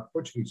the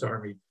Portuguese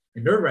Army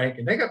in their rank,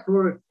 and they got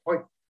promoted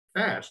quite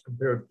fast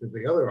compared to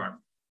the other army.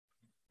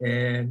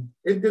 And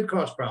it did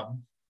cause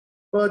problems,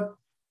 but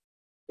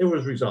it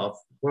was resolved.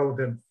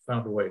 Wellington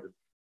found a way to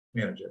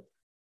manage it.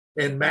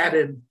 And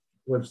Madden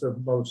was the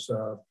most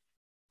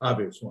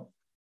obvious one.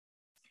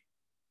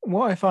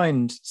 What I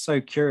find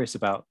so curious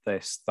about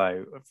this,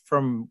 though,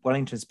 from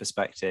Wellington's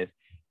perspective,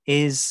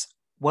 is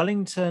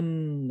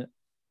Wellington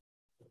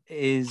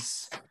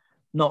is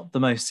not the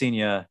most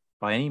senior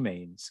by any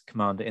means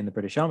commander in the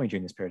British Army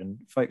during this period. And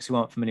folks who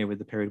aren't familiar with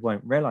the period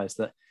won't realize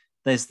that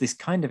there's this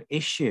kind of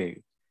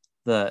issue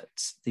that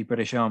the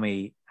British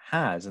Army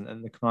has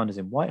and the commanders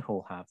in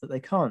Whitehall have, that they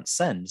can't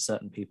send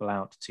certain people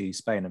out to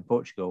Spain and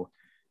Portugal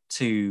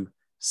to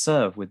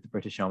serve with the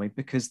British Army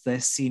because they're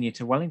senior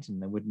to Wellington.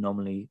 They would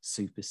normally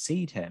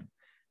supersede him.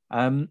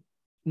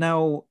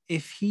 Now,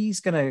 if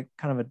he's going to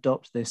kind of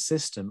adopt this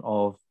system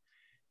of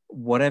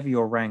whatever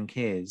your rank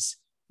is,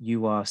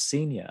 you are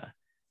senior,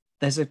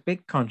 there's a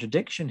big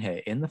contradiction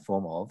here in the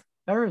form of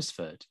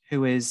Beresford,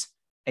 who is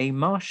a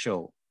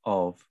marshal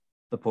of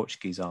the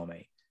Portuguese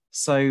army.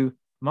 So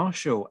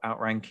marshal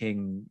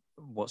outranking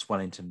what's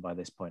Wellington by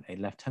this point, a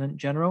lieutenant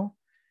general?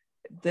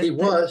 He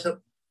was.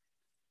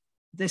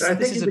 I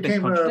think is he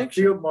became a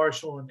field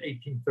marshal in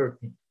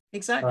 1813.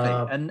 Exactly.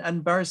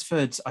 And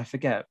Beresford, I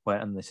forget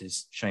when, and this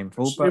is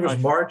shameful, but it was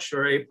March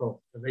or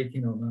April of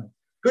 1809.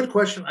 Good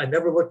question. I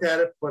never looked at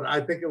it, but I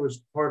think it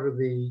was part of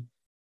the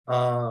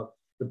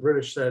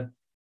British said,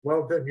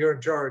 well, then you're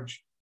in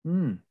charge.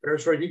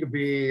 Beresford, you could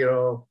be,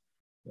 an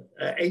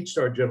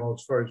 8-star general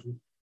as far as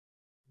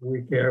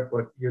we care,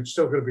 but you're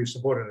still going to be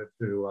subordinate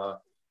to,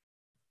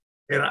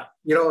 if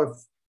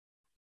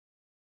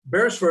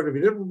Beresford, if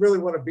he didn't really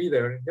want to be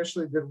there and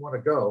initially didn't want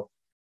to go,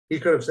 he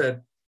could have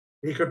said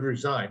he could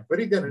resign, but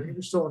he didn't. He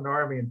was still in the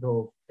army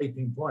until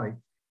 1820.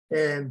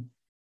 And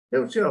it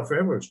was, for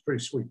him, it was a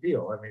pretty sweet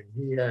deal. I mean,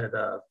 he had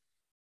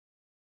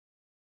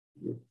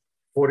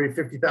 40,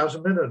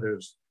 50,000 men under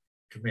his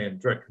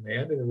direct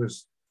command, and it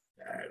was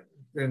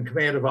in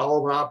command of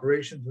all the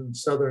operations in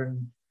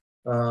southern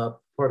part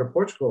of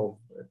Portugal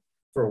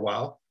for a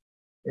while.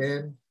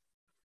 And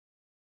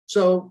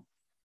so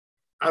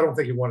I don't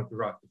think he wanted to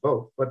rock the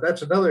boat, but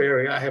that's another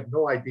area I have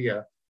no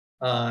idea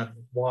on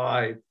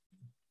why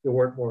there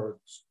weren't more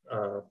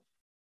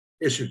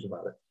issues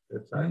about it.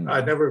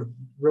 I never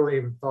really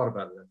even thought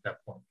about it at that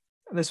point.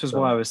 This was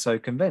why I was so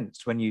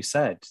convinced when you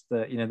said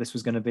that, this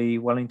was going to be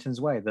Wellington's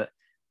way, that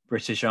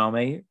British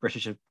Army,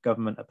 British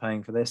government are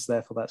paying for this,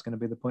 therefore that's going to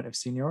be the point of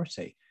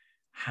seniority.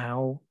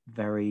 How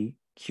very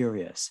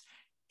curious.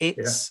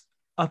 It's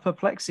a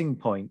perplexing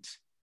point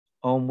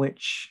on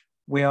which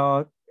we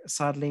are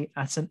sadly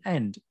at an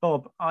end.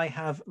 Bob, I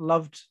have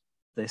loved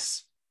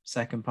this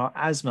second part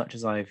as much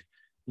as I've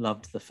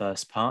loved the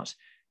first part.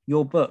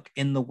 Your book,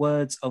 In the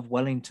Words of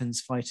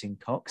Wellington's Fighting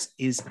Cocks,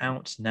 is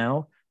out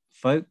now.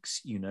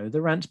 Folks, you know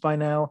the rant by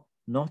now.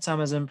 Not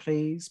Amazon,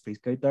 please. Please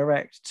go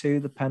direct to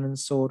the Pen and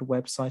Sword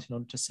website in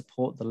order to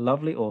support the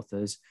lovely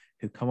authors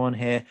who come on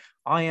here.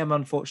 I am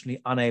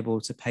unfortunately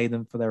unable to pay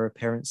them for their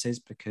appearances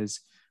because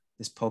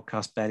this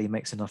podcast barely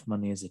makes enough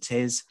money as it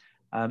is.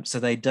 So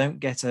they don't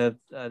get an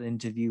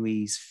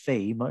interviewee's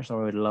fee, much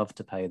though I would love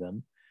to pay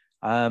them.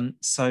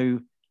 So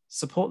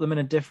support them in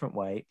a different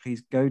way.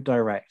 Please go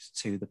direct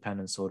to the Pen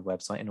and Sword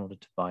website in order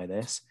to buy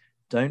this.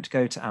 Don't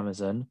go to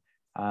Amazon.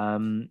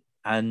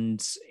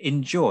 And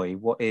enjoy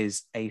what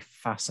is a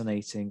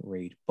fascinating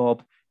read.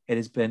 Bob, it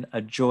has been a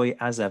joy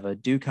as ever.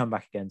 Do come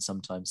back again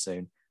sometime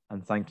soon.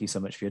 And thank you so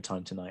much for your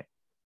time tonight.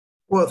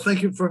 Well,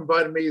 thank you for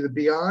inviting me to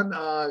be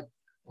on.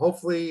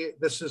 Hopefully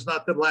this is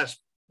not the last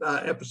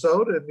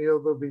episode, and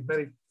there'll be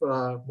many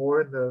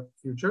more in the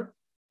future.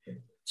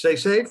 Stay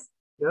safe,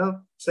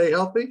 stay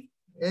healthy,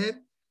 and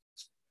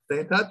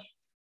stay in touch.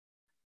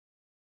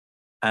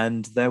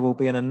 And there will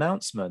be an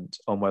announcement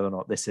on whether or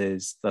not this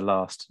is the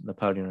last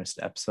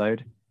Napoleonist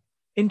episode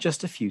in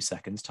just a few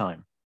seconds'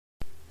 time.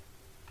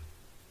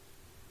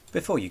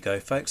 Before you go,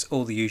 folks,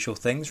 all the usual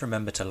things.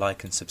 Remember to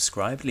like and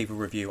subscribe, leave a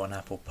review on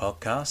Apple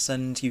Podcasts,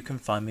 and you can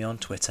find me on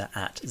Twitter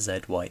at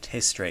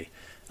ZWhiteHistory.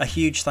 A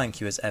huge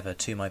thank you as ever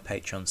to my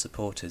Patreon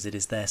supporters. It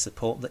is their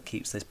support that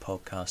keeps this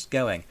podcast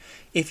going.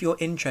 If you're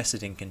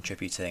interested in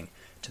contributing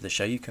to the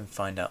show, you can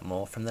find out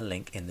more from the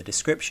link in the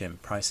description.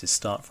 Prices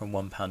start from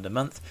 £1 a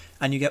month,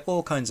 and you get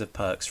all kinds of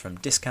perks, from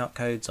discount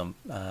codes on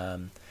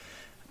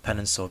pen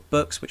and sword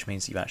books, which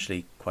means you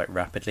actually quite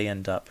rapidly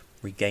end up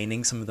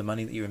regaining some of the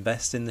money that you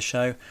invest in the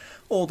show,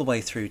 all the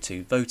way through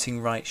to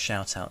voting rights,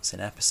 shout-outs in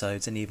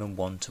episodes, and even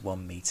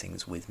one-to-one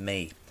meetings with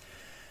me.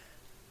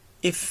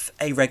 If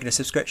a regular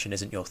subscription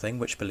isn't your thing,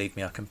 which believe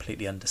me I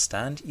completely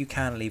understand, you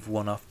can leave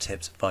one-off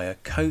tips via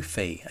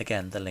Ko-fi.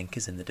 Again, the link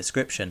is in the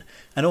description,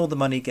 and all the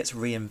money gets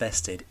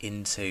reinvested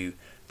into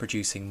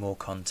producing more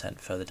content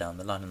further down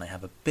the line. And I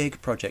have a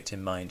big project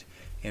in mind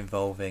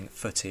involving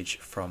footage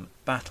from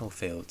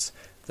battlefields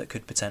that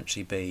could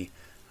potentially be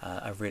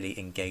a really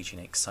engaging,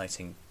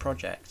 exciting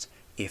project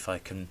if I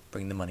can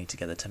bring the money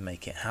together to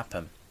make it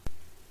happen.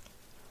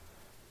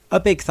 A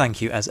big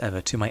thank you as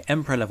ever to my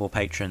Emperor level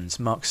patrons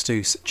Mark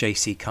Stoos,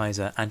 JC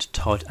Kaiser and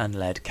Todd and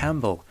Led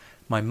Campbell,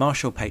 my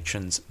Marshal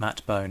patrons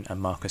Matt Bone and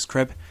Marcus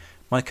Cribb,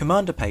 my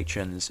Commander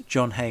patrons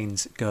John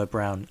Haynes, Ger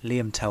Brown,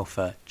 Liam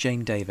Telfer,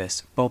 Jane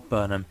Davis, Bob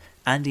Burnham,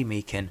 Andy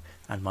Meakin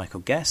and Michael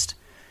Guest,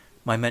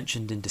 my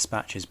Mentioned in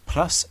Dispatches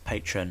Plus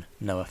patron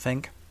Noah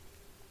Fink,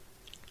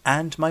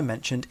 and my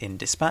Mentioned in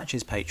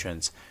Dispatches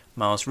patrons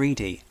Miles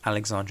Reedy,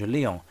 Alexandra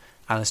Leon,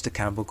 Alistair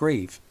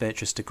Campbell-Grieve,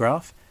 Beatrice de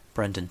Graaf,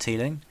 Brendan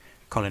Teeling,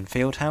 Colin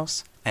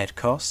Fieldhouse, Ed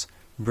Koss,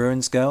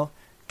 Bruins Girl,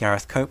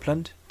 Gareth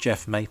Copeland,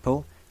 Jeff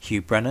Maple,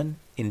 Hugh Brennan,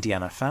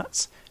 Indiana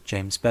Fats,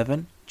 James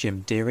Bevan,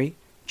 Jim Deary,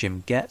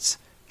 Jim Getz,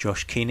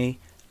 Josh Keeney,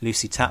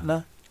 Lucy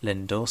Tatner,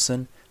 Lynn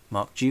Dawson,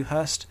 Mark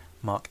Dewhurst,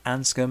 Mark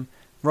Anscombe,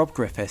 Rob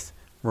Griffith,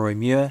 Roy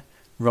Muir,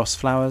 Ross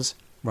Flowers,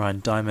 Ryan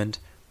Diamond,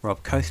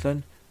 Rob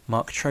Cothlan,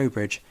 Mark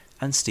Trowbridge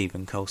and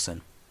Stephen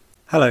Coulson.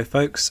 Hello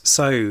folks,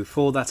 so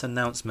for that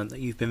announcement that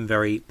you've been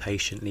very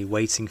patiently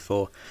waiting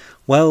for,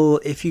 well,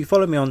 if you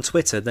follow me on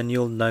Twitter then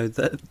you'll know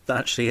that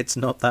actually it's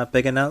not that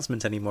big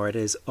announcement anymore, it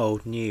is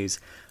old news.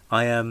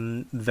 I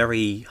am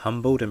very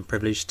humbled and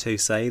privileged to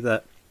say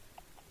that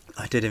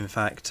I did in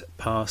fact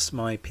pass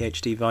my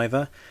PhD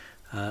Viva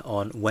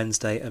on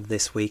Wednesday of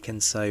this week,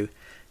 and so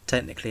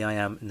technically I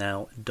am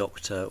now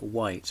Dr.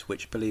 White,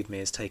 which believe me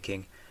is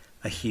taking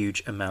a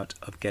huge amount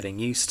of getting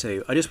used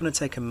to. I just want to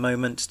take a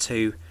moment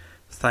to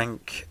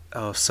thank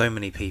so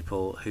many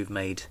people who've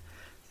made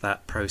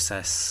that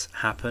process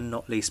happen,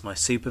 not least my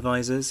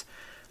supervisors,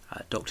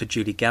 Dr.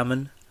 Julie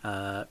Gammon,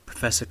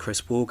 Professor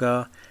Chris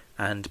Walgar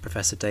and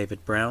Professor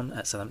David Brown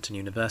at Southampton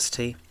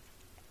University.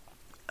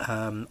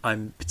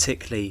 I'm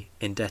particularly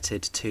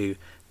indebted to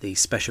the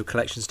Special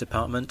Collections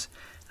Department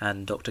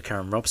and Dr.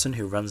 Karen Robson,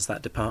 who runs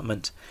that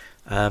department,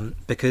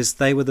 because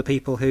they were the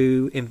people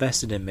who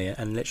invested in me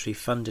and literally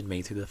funded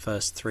me through the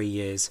first 3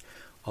 years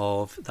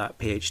of that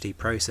PhD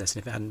process.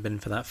 And if it hadn't been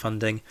for that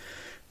funding,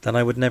 then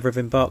I would never have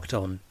embarked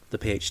on the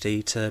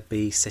PhD to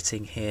be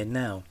sitting here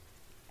now.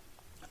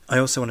 I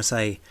also want to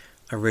say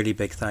a really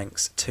big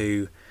thanks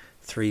to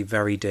 3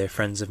 very dear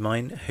friends of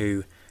mine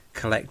who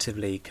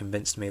collectively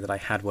convinced me that I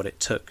had what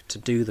it took to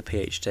do the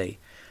PhD.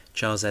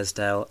 Charles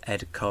Esdale,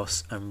 Ed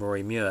Koss and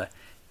Rory Muir.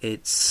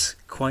 It's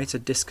quite a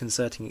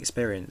disconcerting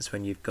experience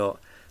when you've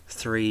got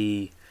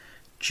 3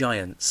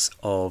 giants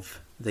of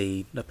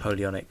the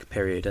Napoleonic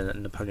period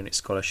and Napoleonic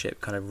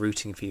scholarship kind of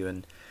rooting for you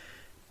and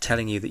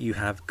telling you that you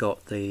have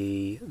got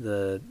the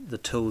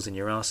tools in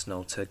your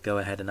arsenal to go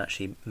ahead and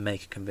actually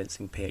make a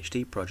convincing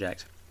PhD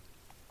project.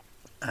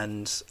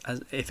 And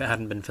if it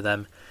hadn't been for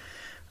them,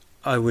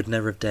 I would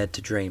never have dared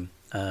to dream.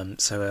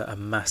 So a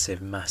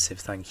massive, massive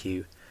thank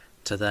you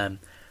to them.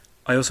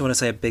 I also want to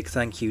say a big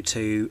thank you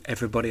to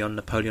everybody on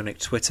Napoleonic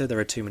Twitter. There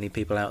are too many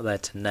people out there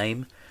to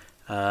name.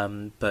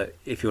 But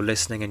if you're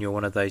listening and you're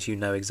one of those, you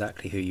know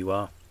exactly who you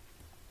are.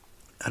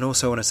 And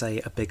also I want to say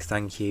a big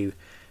thank you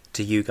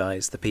to you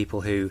guys, the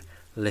people who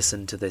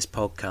listen to this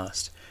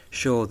podcast.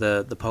 Sure,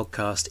 the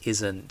podcast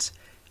isn't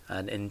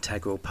an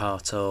integral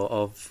part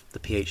of the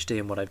PhD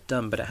and what I've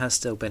done, but it has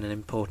still been an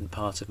important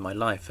part of my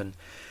life and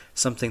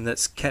something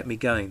that's kept me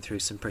going through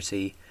some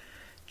pretty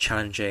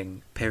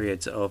challenging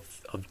periods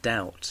of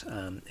doubt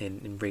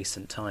in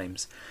recent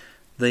times.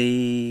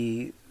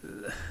 The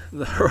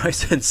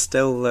horizon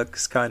still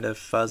looks kind of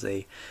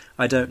fuzzy.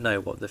 I don't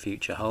know what the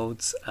future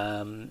holds.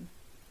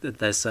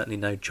 There's certainly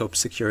no job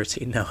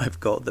security now I've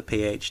got the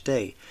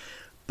PhD,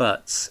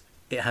 but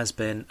it has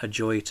been a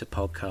joy to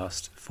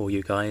podcast for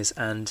you guys,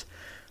 and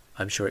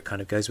I'm sure it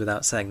kind of goes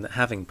without saying that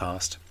having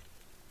passed,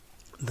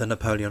 the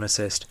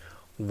Napoleonicist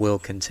will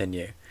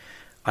continue.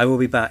 I will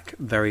be back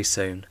very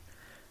soon,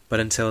 but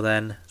until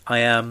then, I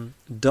am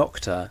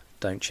Dr.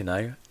 Don't you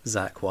know,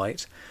 Zach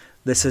White.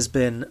 This has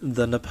been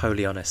the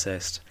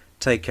Napoleonicist.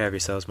 Take care of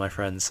yourselves, my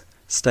friends.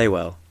 Stay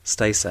well,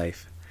 stay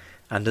safe,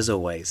 and as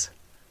always,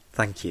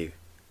 thank you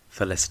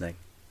for listening.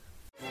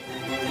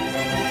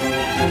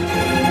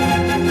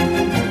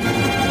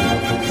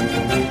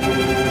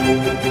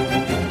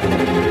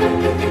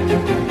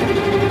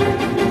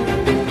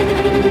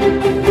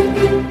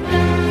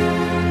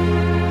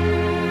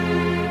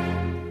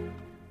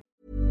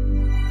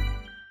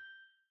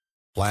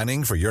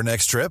 Planning for your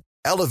next trip?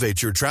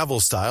 Elevate your travel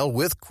style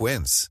with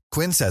Quince.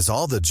 Quince has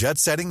all the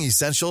jet-setting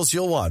essentials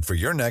you'll want for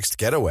your next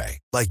getaway,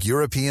 like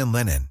European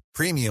linen,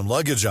 premium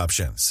luggage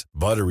options,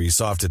 buttery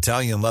soft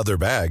Italian leather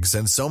bags,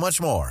 and so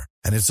much more.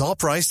 And it's all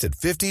priced at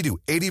 50 to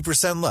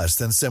 80% less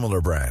than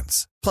similar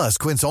brands. Plus,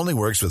 Quince only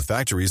works with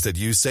factories that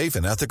use safe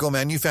and ethical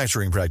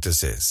manufacturing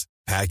practices.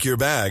 Pack your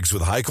bags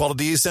with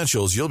high-quality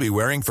essentials you'll be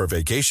wearing for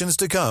vacations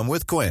to come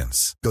with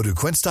Quince. Go to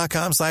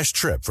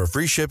quince.com/trip for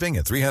free shipping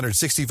and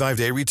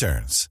 365-day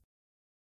returns.